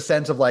in the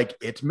sense of like,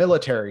 it's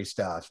military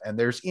stuff and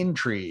there's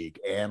intrigue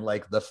and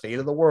like the fate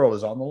of the world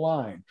is on the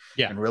line.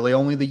 Yeah. And really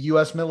only the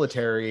US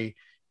military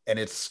and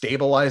its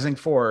stabilizing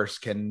force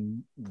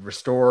can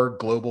restore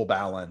global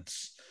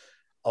balance.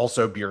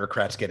 Also,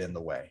 bureaucrats get in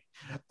the way.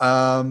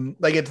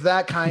 Like it's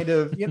that kind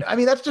of, I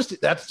mean,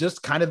 that's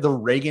just kind of the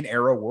Reagan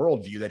era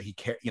worldview that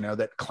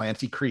that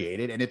Clancy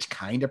created, and it's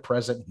kind of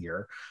present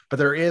here. But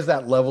there is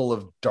that level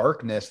of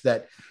darkness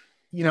that,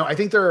 I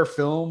think there are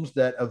films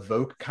that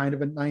evoke kind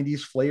of a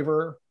 90s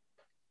flavor,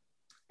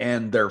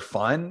 and they're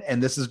fun.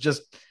 And this is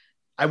just,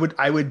 it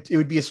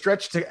would be a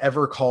stretch to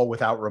ever call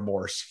Without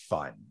Remorse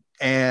fun.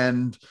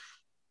 And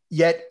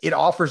yet it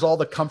offers all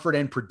the comfort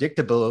and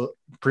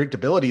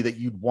predictability that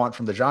you'd want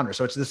from the genre.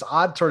 So it's this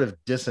odd sort of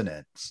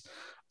dissonance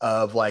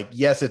of like,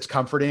 yes, it's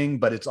comforting,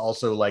 but it's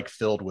also like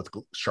filled with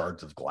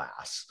shards of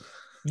glass.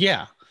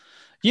 Yeah.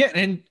 Yeah.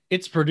 And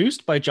it's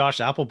produced by Josh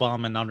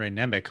Applebaum and Andre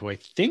Nemec, who I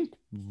think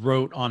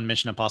wrote on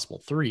Mission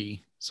Impossible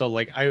 3. So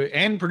like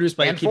and produced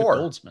by Akiva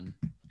Goldsman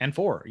and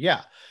 4.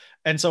 Yeah.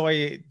 And so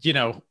I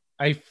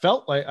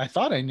felt like, I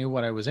thought I knew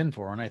what I was in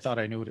for, and I thought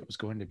I knew what it was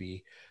going to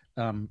be.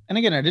 And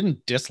again, I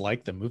didn't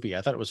dislike the movie.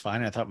 I thought it was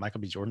fine. I thought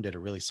Michael B. Jordan did a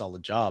really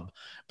solid job,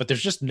 but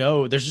there's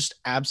just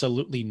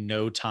absolutely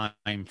no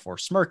time for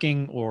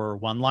smirking or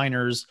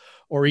one-liners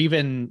or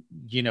even,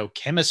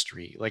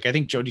 chemistry. Like I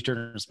think Jodie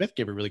Turner-Smith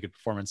gave a really good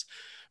performance,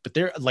 but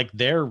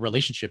their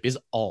relationship is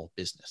all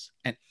business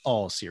and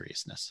all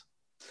seriousness.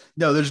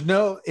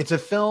 No, it's a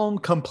film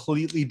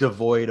completely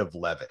devoid of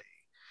levity.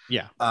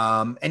 Yeah.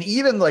 And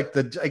even like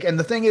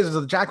the thing is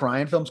the Jack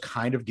Ryan films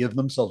kind of give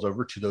themselves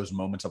over to those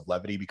moments of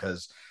levity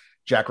because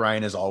Jack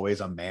Ryan is always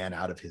a man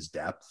out of his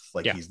depth.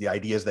 Like the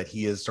idea is that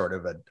he is sort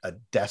of a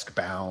desk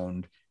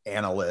bound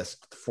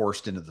analyst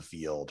forced into the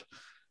field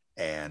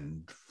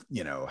and,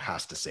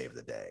 has to save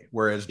the day.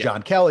 Whereas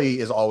John Kelly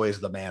is always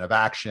the man of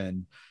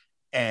action.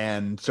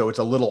 And so it's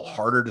a little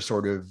harder to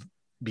sort of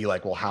be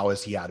like, well, how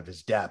is he out of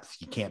his depth?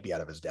 He can't be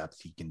out of his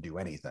depth. He can do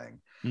anything.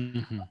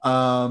 Mm-hmm.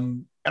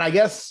 And I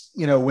guess,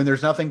 when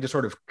there's nothing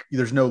to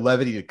there's no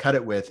levity to cut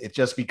it with, it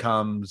just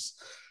becomes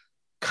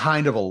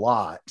kind of a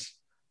lot.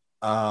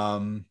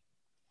 But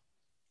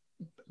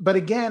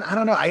again, I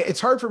don't know.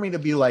 It's hard for me to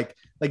be like,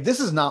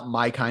 this is not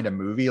my kind of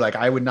movie. Like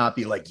I would not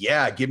be like,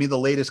 yeah, give me the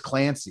latest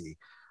Clancy.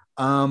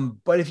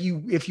 But if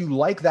you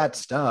like that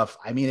stuff,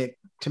 I mean,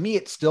 to me,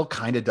 it still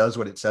kind of does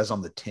what it says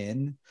on the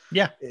tin.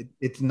 Yeah.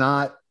 It's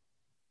not,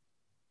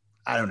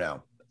 I don't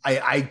know.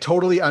 I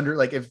totally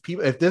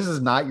if this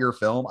is not your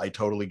film, I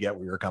totally get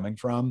where you're coming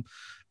from.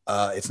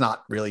 It's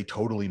not really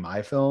totally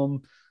my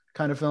film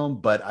kind of film,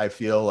 but I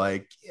feel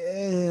like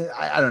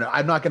I don't know.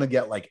 I'm not going to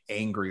get like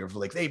angry over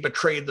like they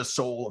betrayed the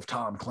soul of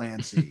Tom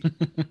Clancy.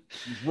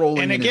 He's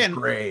rolling in his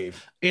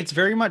grave. It's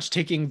very much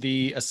taking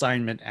the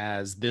assignment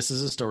as this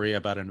is a story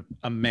about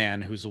a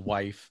man whose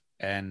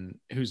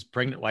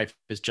pregnant wife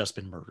has just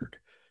been murdered.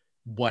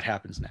 What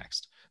happens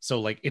next?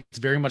 So like it's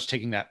very much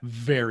taking that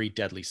very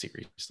deadly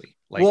seriously.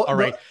 Like, all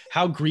right,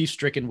 how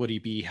grief-stricken would he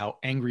be? How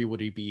angry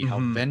would he be? How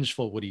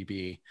vengeful would he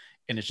be?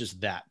 And it's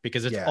just that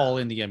because it's all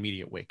in the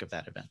immediate wake of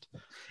that event.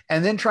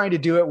 And then trying to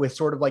do it with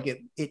sort of like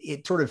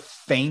it sort of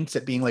feints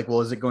at being like,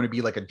 well, is it going to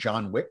be like a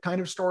John Wick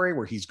kind of story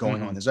where he's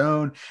going on his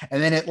own?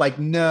 And then it like,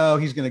 no,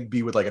 he's going to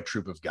be with like a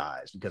troop of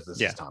guys because this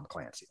is Tom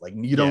Clancy. Like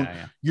you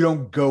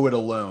don't go it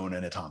alone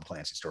in a Tom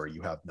Clancy story.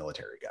 You have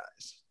military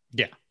guys.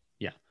 Yeah.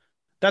 Yeah.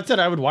 That said,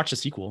 I would watch a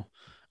sequel.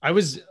 I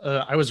was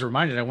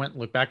reminded, I went and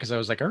looked back because I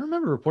was like, I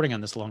remember reporting on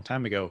this a long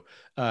time ago.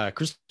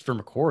 Christopher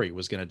McQuarrie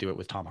was going to do it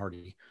with Tom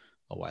Hardy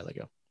a while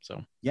ago.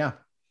 So yeah,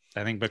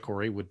 I think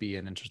McQuarrie would be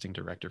an interesting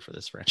director for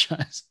this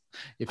franchise.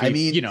 If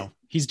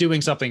he's doing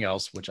something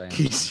else, which I am.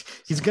 He's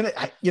gonna,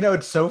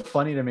 it's so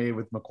funny to me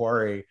with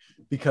McQuarrie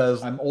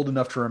because I'm old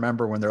enough to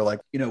remember when they're like,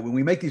 when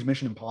we make these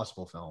Mission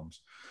Impossible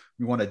films,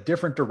 we want a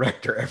different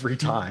director every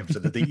time so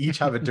that they each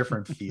have a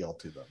different feel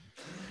to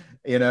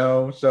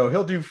them. So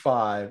he'll do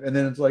 5 and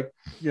then it's like,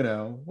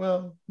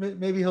 well,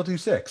 maybe he'll do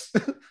 6.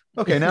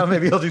 Okay, now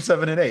maybe he'll do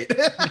 7 and 8.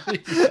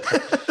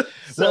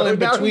 So well,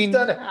 now he's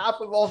done half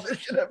of all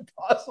Mission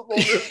Impossible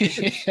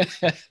movies.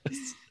 Yes.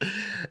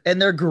 And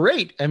they're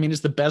great. I mean,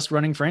 it's the best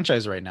running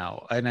franchise right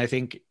now. And I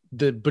think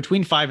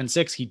between 5 and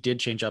 6, he did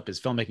change up his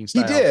filmmaking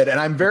style. He did. And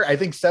I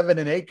think 7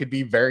 and 8 could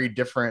be very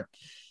different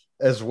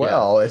as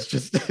well. Yeah. It's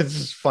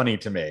just funny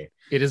to me.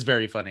 It is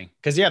very funny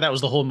because that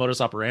was the whole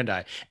modus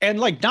operandi. And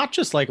like, not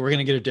just like, we're going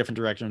to get a different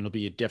direction.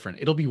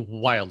 It'll be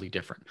wildly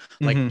different.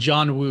 Like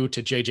John Woo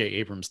to JJ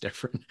Abrams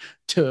different,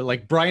 to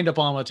like Brian De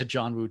Palma to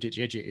John Woo to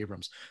JJ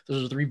Abrams.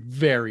 Those are 3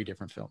 very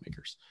different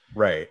filmmakers.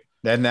 Right.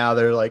 And now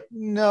they're like,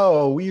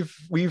 no,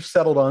 we've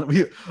settled on,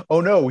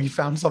 we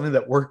found something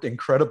that worked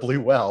incredibly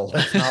well.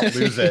 Let's not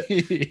lose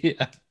it.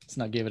 Yeah. Let's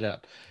not give it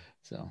up.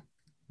 So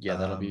yeah,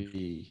 that'll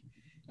be,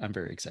 I'm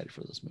very excited for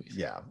those movies.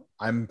 Yeah.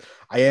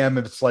 I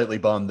am slightly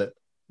bummed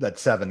that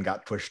 7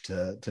 got pushed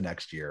to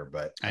next year,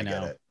 but I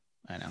get it.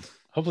 I know.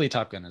 Hopefully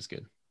Top Gun is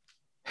good.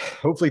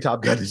 Hopefully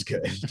Top Gun is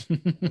good.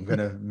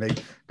 I'm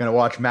gonna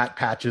watch Matt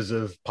Patches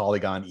of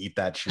Polygon eat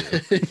that shoe.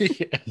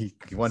 Yeah. He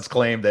once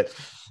claimed that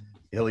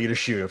he'll eat a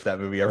shoe if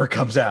that movie ever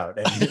comes out,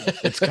 and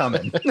it's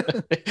coming.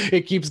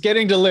 It keeps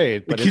getting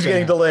delayed. But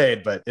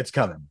it's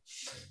coming.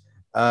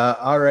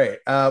 All right.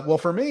 Well,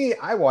 for me,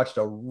 I watched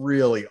a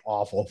really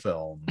awful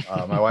film.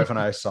 My wife and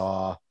I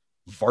saw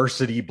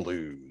Varsity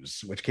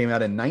Blues, which came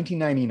out in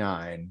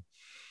 1999,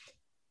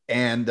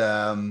 and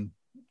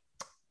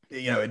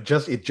it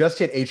just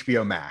hit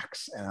HBO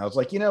Max, and I was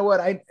like, you know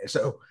what,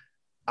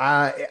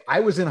 I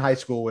was in high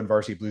school when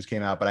Varsity Blues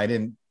came out, but I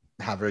didn't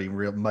have really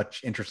real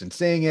much interest in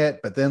seeing it.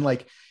 But then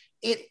like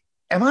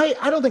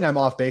I don't think I'm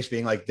off base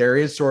being like, there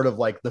is sort of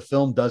like the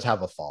film does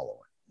have a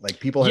following, like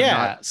people have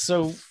not.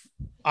 So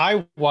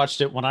I watched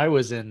it when I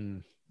was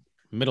in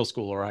middle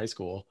school or high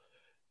school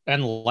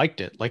and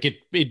liked it. Like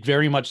it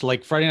very much,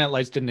 like Friday Night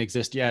Lights didn't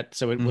exist yet.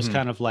 So it was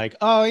kind of like,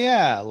 oh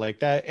yeah, like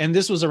that. And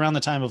this was around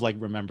the time of like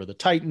Remember the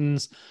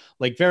Titans,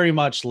 like very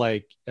much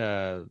like,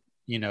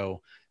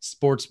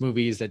 sports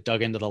movies that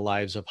dug into the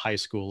lives of high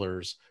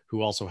schoolers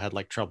who also had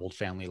like troubled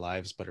family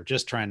lives, but are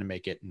just trying to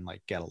make it and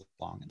like get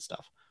along and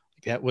stuff.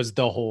 Like that was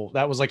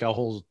like a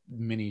whole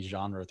mini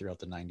genre throughout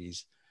the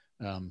 90s.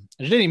 And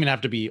it didn't even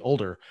have to be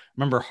older.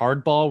 Remember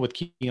Hardball with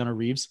Keanu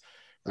Reeves?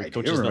 I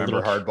do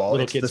remember Hardball.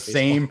 It's the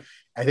same.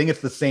 I think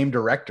it's the same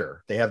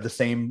director. They have the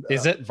same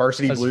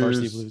Varsity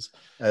Blues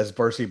as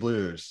Varsity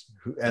Blues.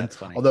 And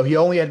although he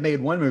only had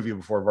made one movie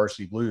before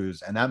Varsity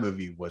Blues, and that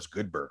movie was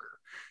Good Burger.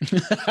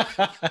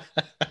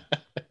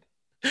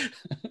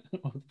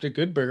 The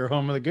Good Burger,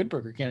 home of the Good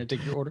Burger. Can't I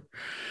take your order?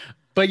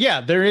 But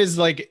yeah, there is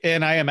like,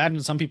 and I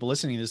imagine some people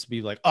listening to this would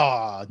be like,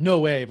 no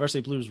way,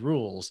 Varsity Blues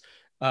rules.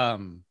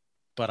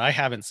 But I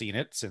haven't seen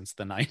it since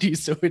the 90s,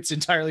 so it's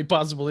entirely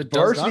possible it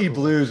does. Varsity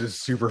Blues is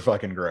super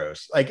fucking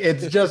gross. Like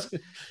it's just,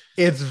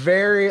 it's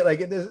very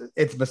like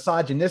it's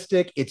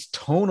misogynistic. It's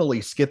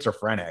tonally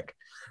schizophrenic.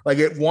 Like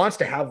it wants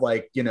to have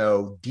like,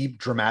 deep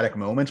dramatic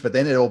moments, but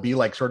then it'll be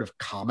like sort of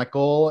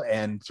comical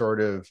and sort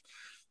of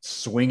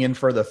swinging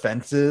for the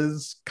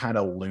fences, kind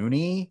of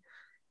loony.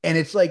 and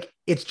it's like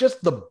it's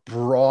just the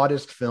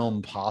broadest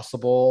film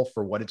possible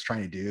for what it's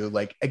trying to do.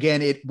 Like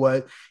again, it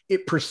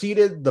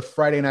preceded the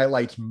Friday Night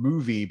Lights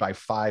movie by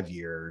 5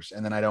 years,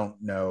 and then I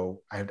don't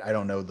know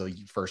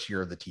the first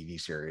year of the TV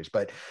series,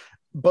 but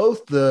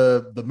both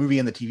the movie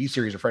and the TV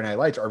series of Friday Night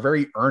Lights are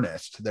very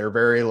earnest. They're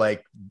very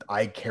like,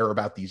 I care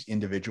about these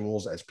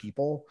individuals as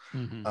people.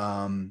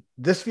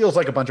 This feels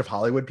like a bunch of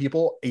Hollywood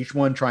people, each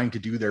one trying to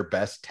do their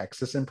best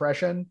Texas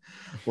impression.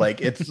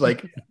 Like it's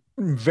like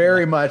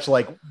very much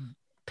like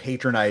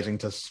patronizing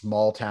to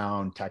small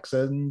town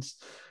Texans.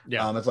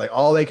 It's like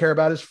all they care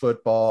about is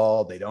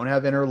football. They don't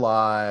have inner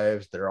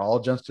lives. They're all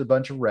just a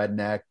bunch of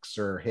rednecks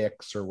or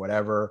hicks or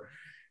whatever.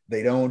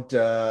 They don't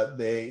they're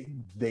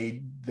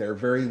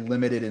very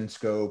limited in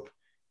scope,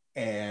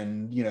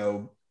 and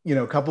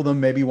a couple of them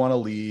maybe want to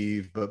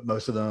leave, but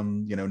most of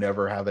them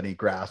never have any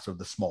grasp of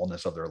the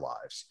smallness of their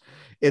lives.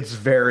 It's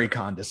very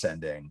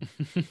condescending.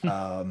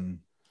 And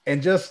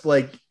just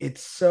like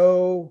it's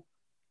so,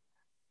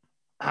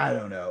 I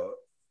don't know,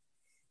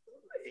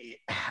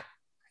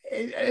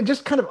 and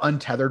just kind of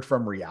untethered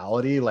from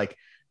reality. Like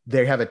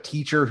they have a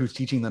teacher who's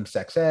teaching them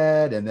sex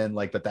ed, and then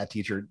like, but that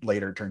teacher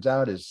later turns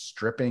out is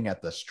stripping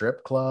at the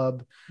strip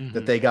club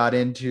that they got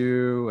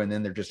into, and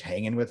then they're just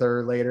hanging with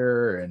her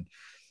later, and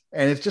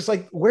it's just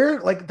like, where,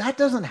 like that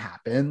doesn't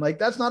happen. Like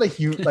that's not a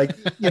human, like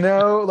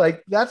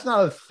like that's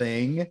not a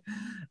thing.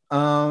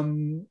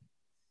 And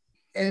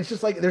it's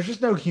just like there's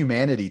just no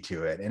humanity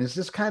to it, and it's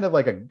just kind of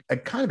like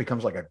it kind of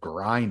becomes like a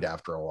grind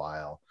after a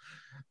while.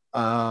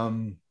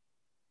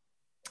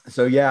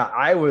 So yeah,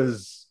 I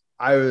was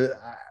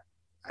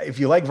if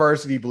you like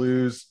Varsity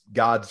Blues,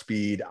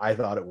 Godspeed. I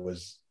thought it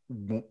was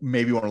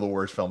maybe one of the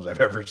worst films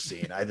I've ever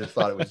seen. I just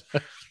thought it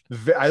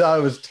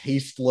was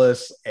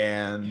tasteless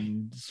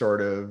and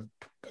sort of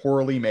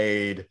poorly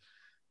made.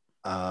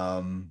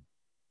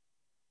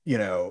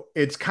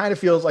 It's kind of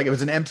feels like it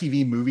was an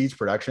MTV Movies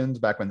Productions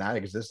back when that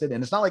existed,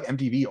 and it's not like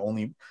MTV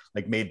only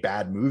like made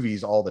bad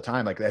movies all the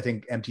time. Like I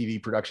think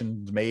MTV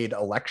Productions made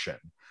Election.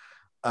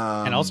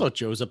 And also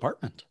Joe's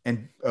Apartment.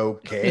 And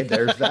okay,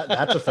 there's that.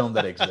 That's a film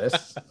that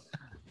exists.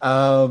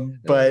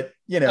 But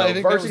I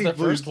think Varsity that was the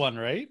Blues, first one,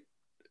 right?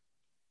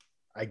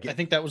 I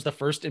think that was the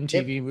first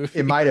MTV movie.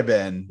 It might have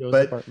been, Joe's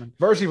but Apartment.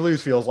 Varsity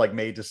Blues feels like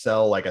made to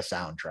sell like a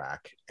soundtrack,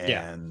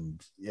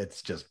 and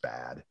it's just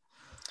bad.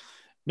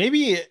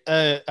 Maybe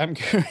I'm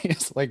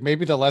curious, like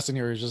maybe the lesson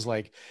here is just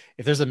like,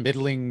 if there's a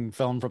middling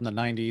film from the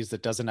 90s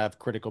that doesn't have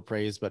critical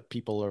praise, but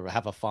people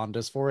have a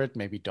fondness for it,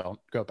 maybe don't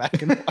go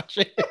back and watch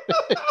it.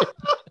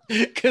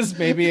 Because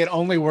maybe it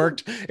only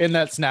worked in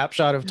that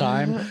snapshot of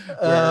time.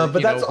 But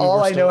that's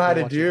all I know how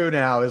to do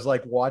now is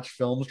like watch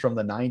films from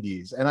the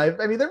 90s. And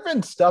I mean, there've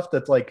been stuff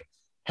that's like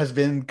has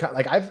been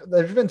like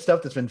there's been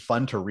stuff that's been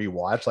fun to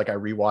rewatch. Like I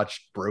rewatched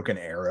Broken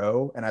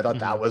Arrow, and I thought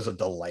that was a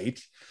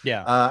delight.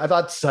 Yeah, I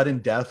thought Sudden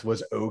Death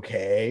was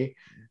okay.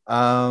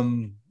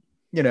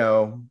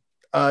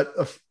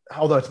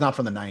 Although it's not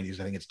from the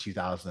 90s, I think it's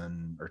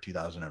 2000 or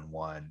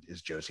 2001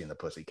 is Josie and the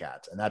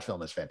Pussycats, and that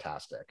film is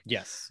fantastic.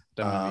 Yes,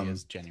 that movie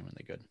is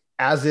genuinely good.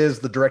 As is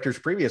the director's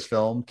previous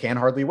film, Can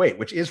Hardly Wait,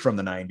 which is from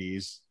the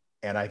 90s,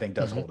 and I think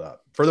does hold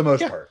up for the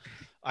most part.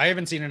 I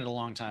haven't seen it in a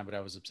long time, but I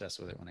was obsessed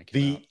with it when I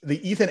came out.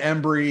 The Ethan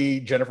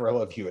Embry, Jennifer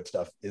Love Hewitt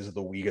stuff is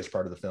the weakest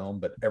part of the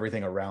film, but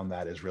everything around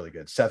that is really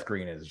good. Seth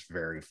Green is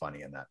very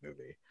funny in that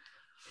movie.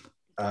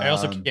 I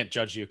also can't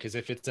judge you, because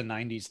if it's a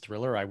 90s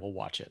thriller, I will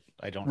watch it.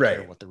 I don't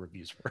care what the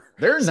reviews were.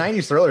 There are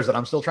 90s thrillers that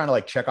I'm still trying to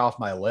like check off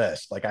my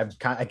list. Like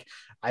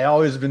I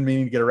always been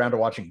meaning to get around to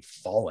watching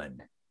Fallen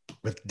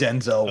with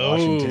Denzel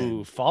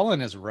Washington.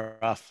 Fallen is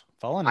rough.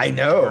 Fallen is I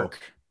know. Dark.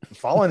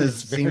 Fallen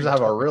seems to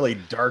have a really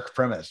dark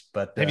premise.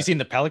 But have you seen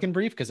The Pelican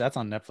Brief? Because that's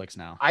on Netflix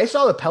now. I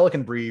saw The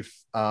Pelican Brief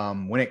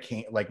when it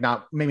came, like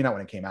maybe not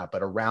when it came out,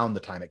 but around the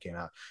time it came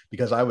out,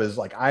 because I was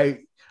like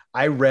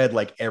I read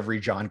like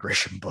every John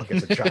Grisham book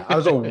as a child. I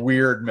was a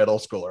weird middle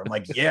schooler. I'm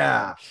like,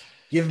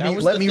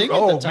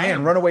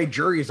 Runaway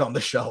Jury is on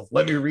the shelf.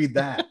 Let me read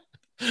that.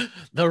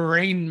 The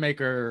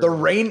Rainmaker.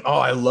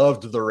 I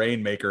loved The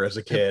Rainmaker as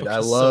a kid. I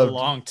loved so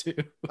long too.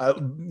 I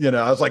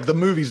was like, the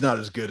movie's not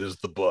as good as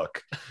the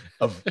book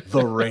of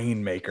The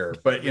Rainmaker,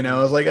 but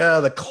I was like,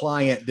 The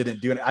Client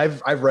didn't do it.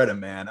 I've read it,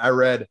 man.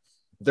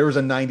 There was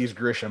a 90s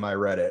Grisham. I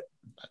read it.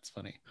 That's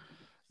funny.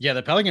 Yeah,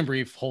 The Pelican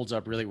Brief holds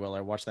up really well.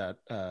 I watched that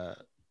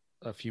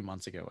a few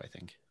months ago, I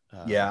think.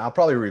 I'll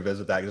probably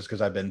revisit that just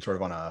because I've been sort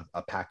of on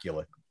a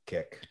Pacula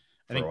kick.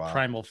 I think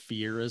Primal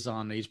Fear is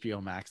on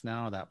HBO Max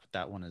now.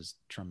 That one is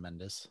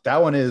tremendous.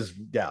 That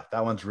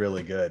one's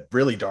really good.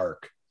 Really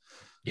dark.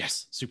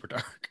 Yes, super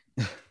dark.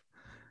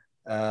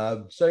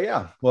 Well,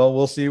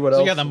 we'll see what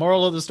else. Yeah, the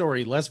moral of the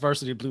story: less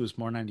Varsity Blues,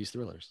 more 90s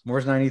thrillers. More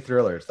 90s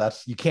thrillers.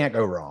 You can't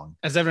go wrong.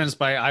 As evidenced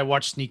by I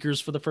watched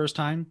Sneakers for the first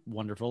time.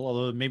 Wonderful.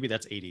 Although maybe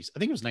that's 80s. I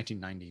think it was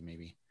 1990,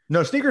 maybe.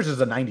 No, Sneakers is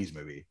a 90s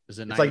movie. Is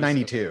it 90s? It's like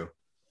 92.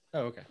 Oh,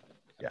 okay.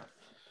 Yeah.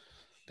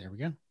 There we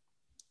go.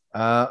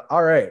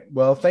 All right.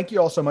 Well, thank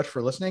you all so much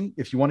for listening.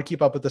 If you want to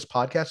keep up with this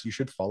podcast, you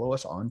should follow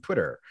us on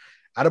Twitter.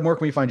 Adam, where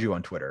can we find you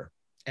on Twitter?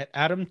 At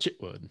Adam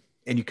Chitwood.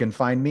 And you can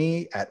find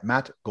me at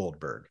Matt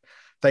Goldberg.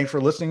 Thanks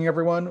for listening,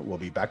 everyone. We'll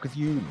be back with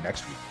you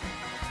next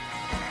week.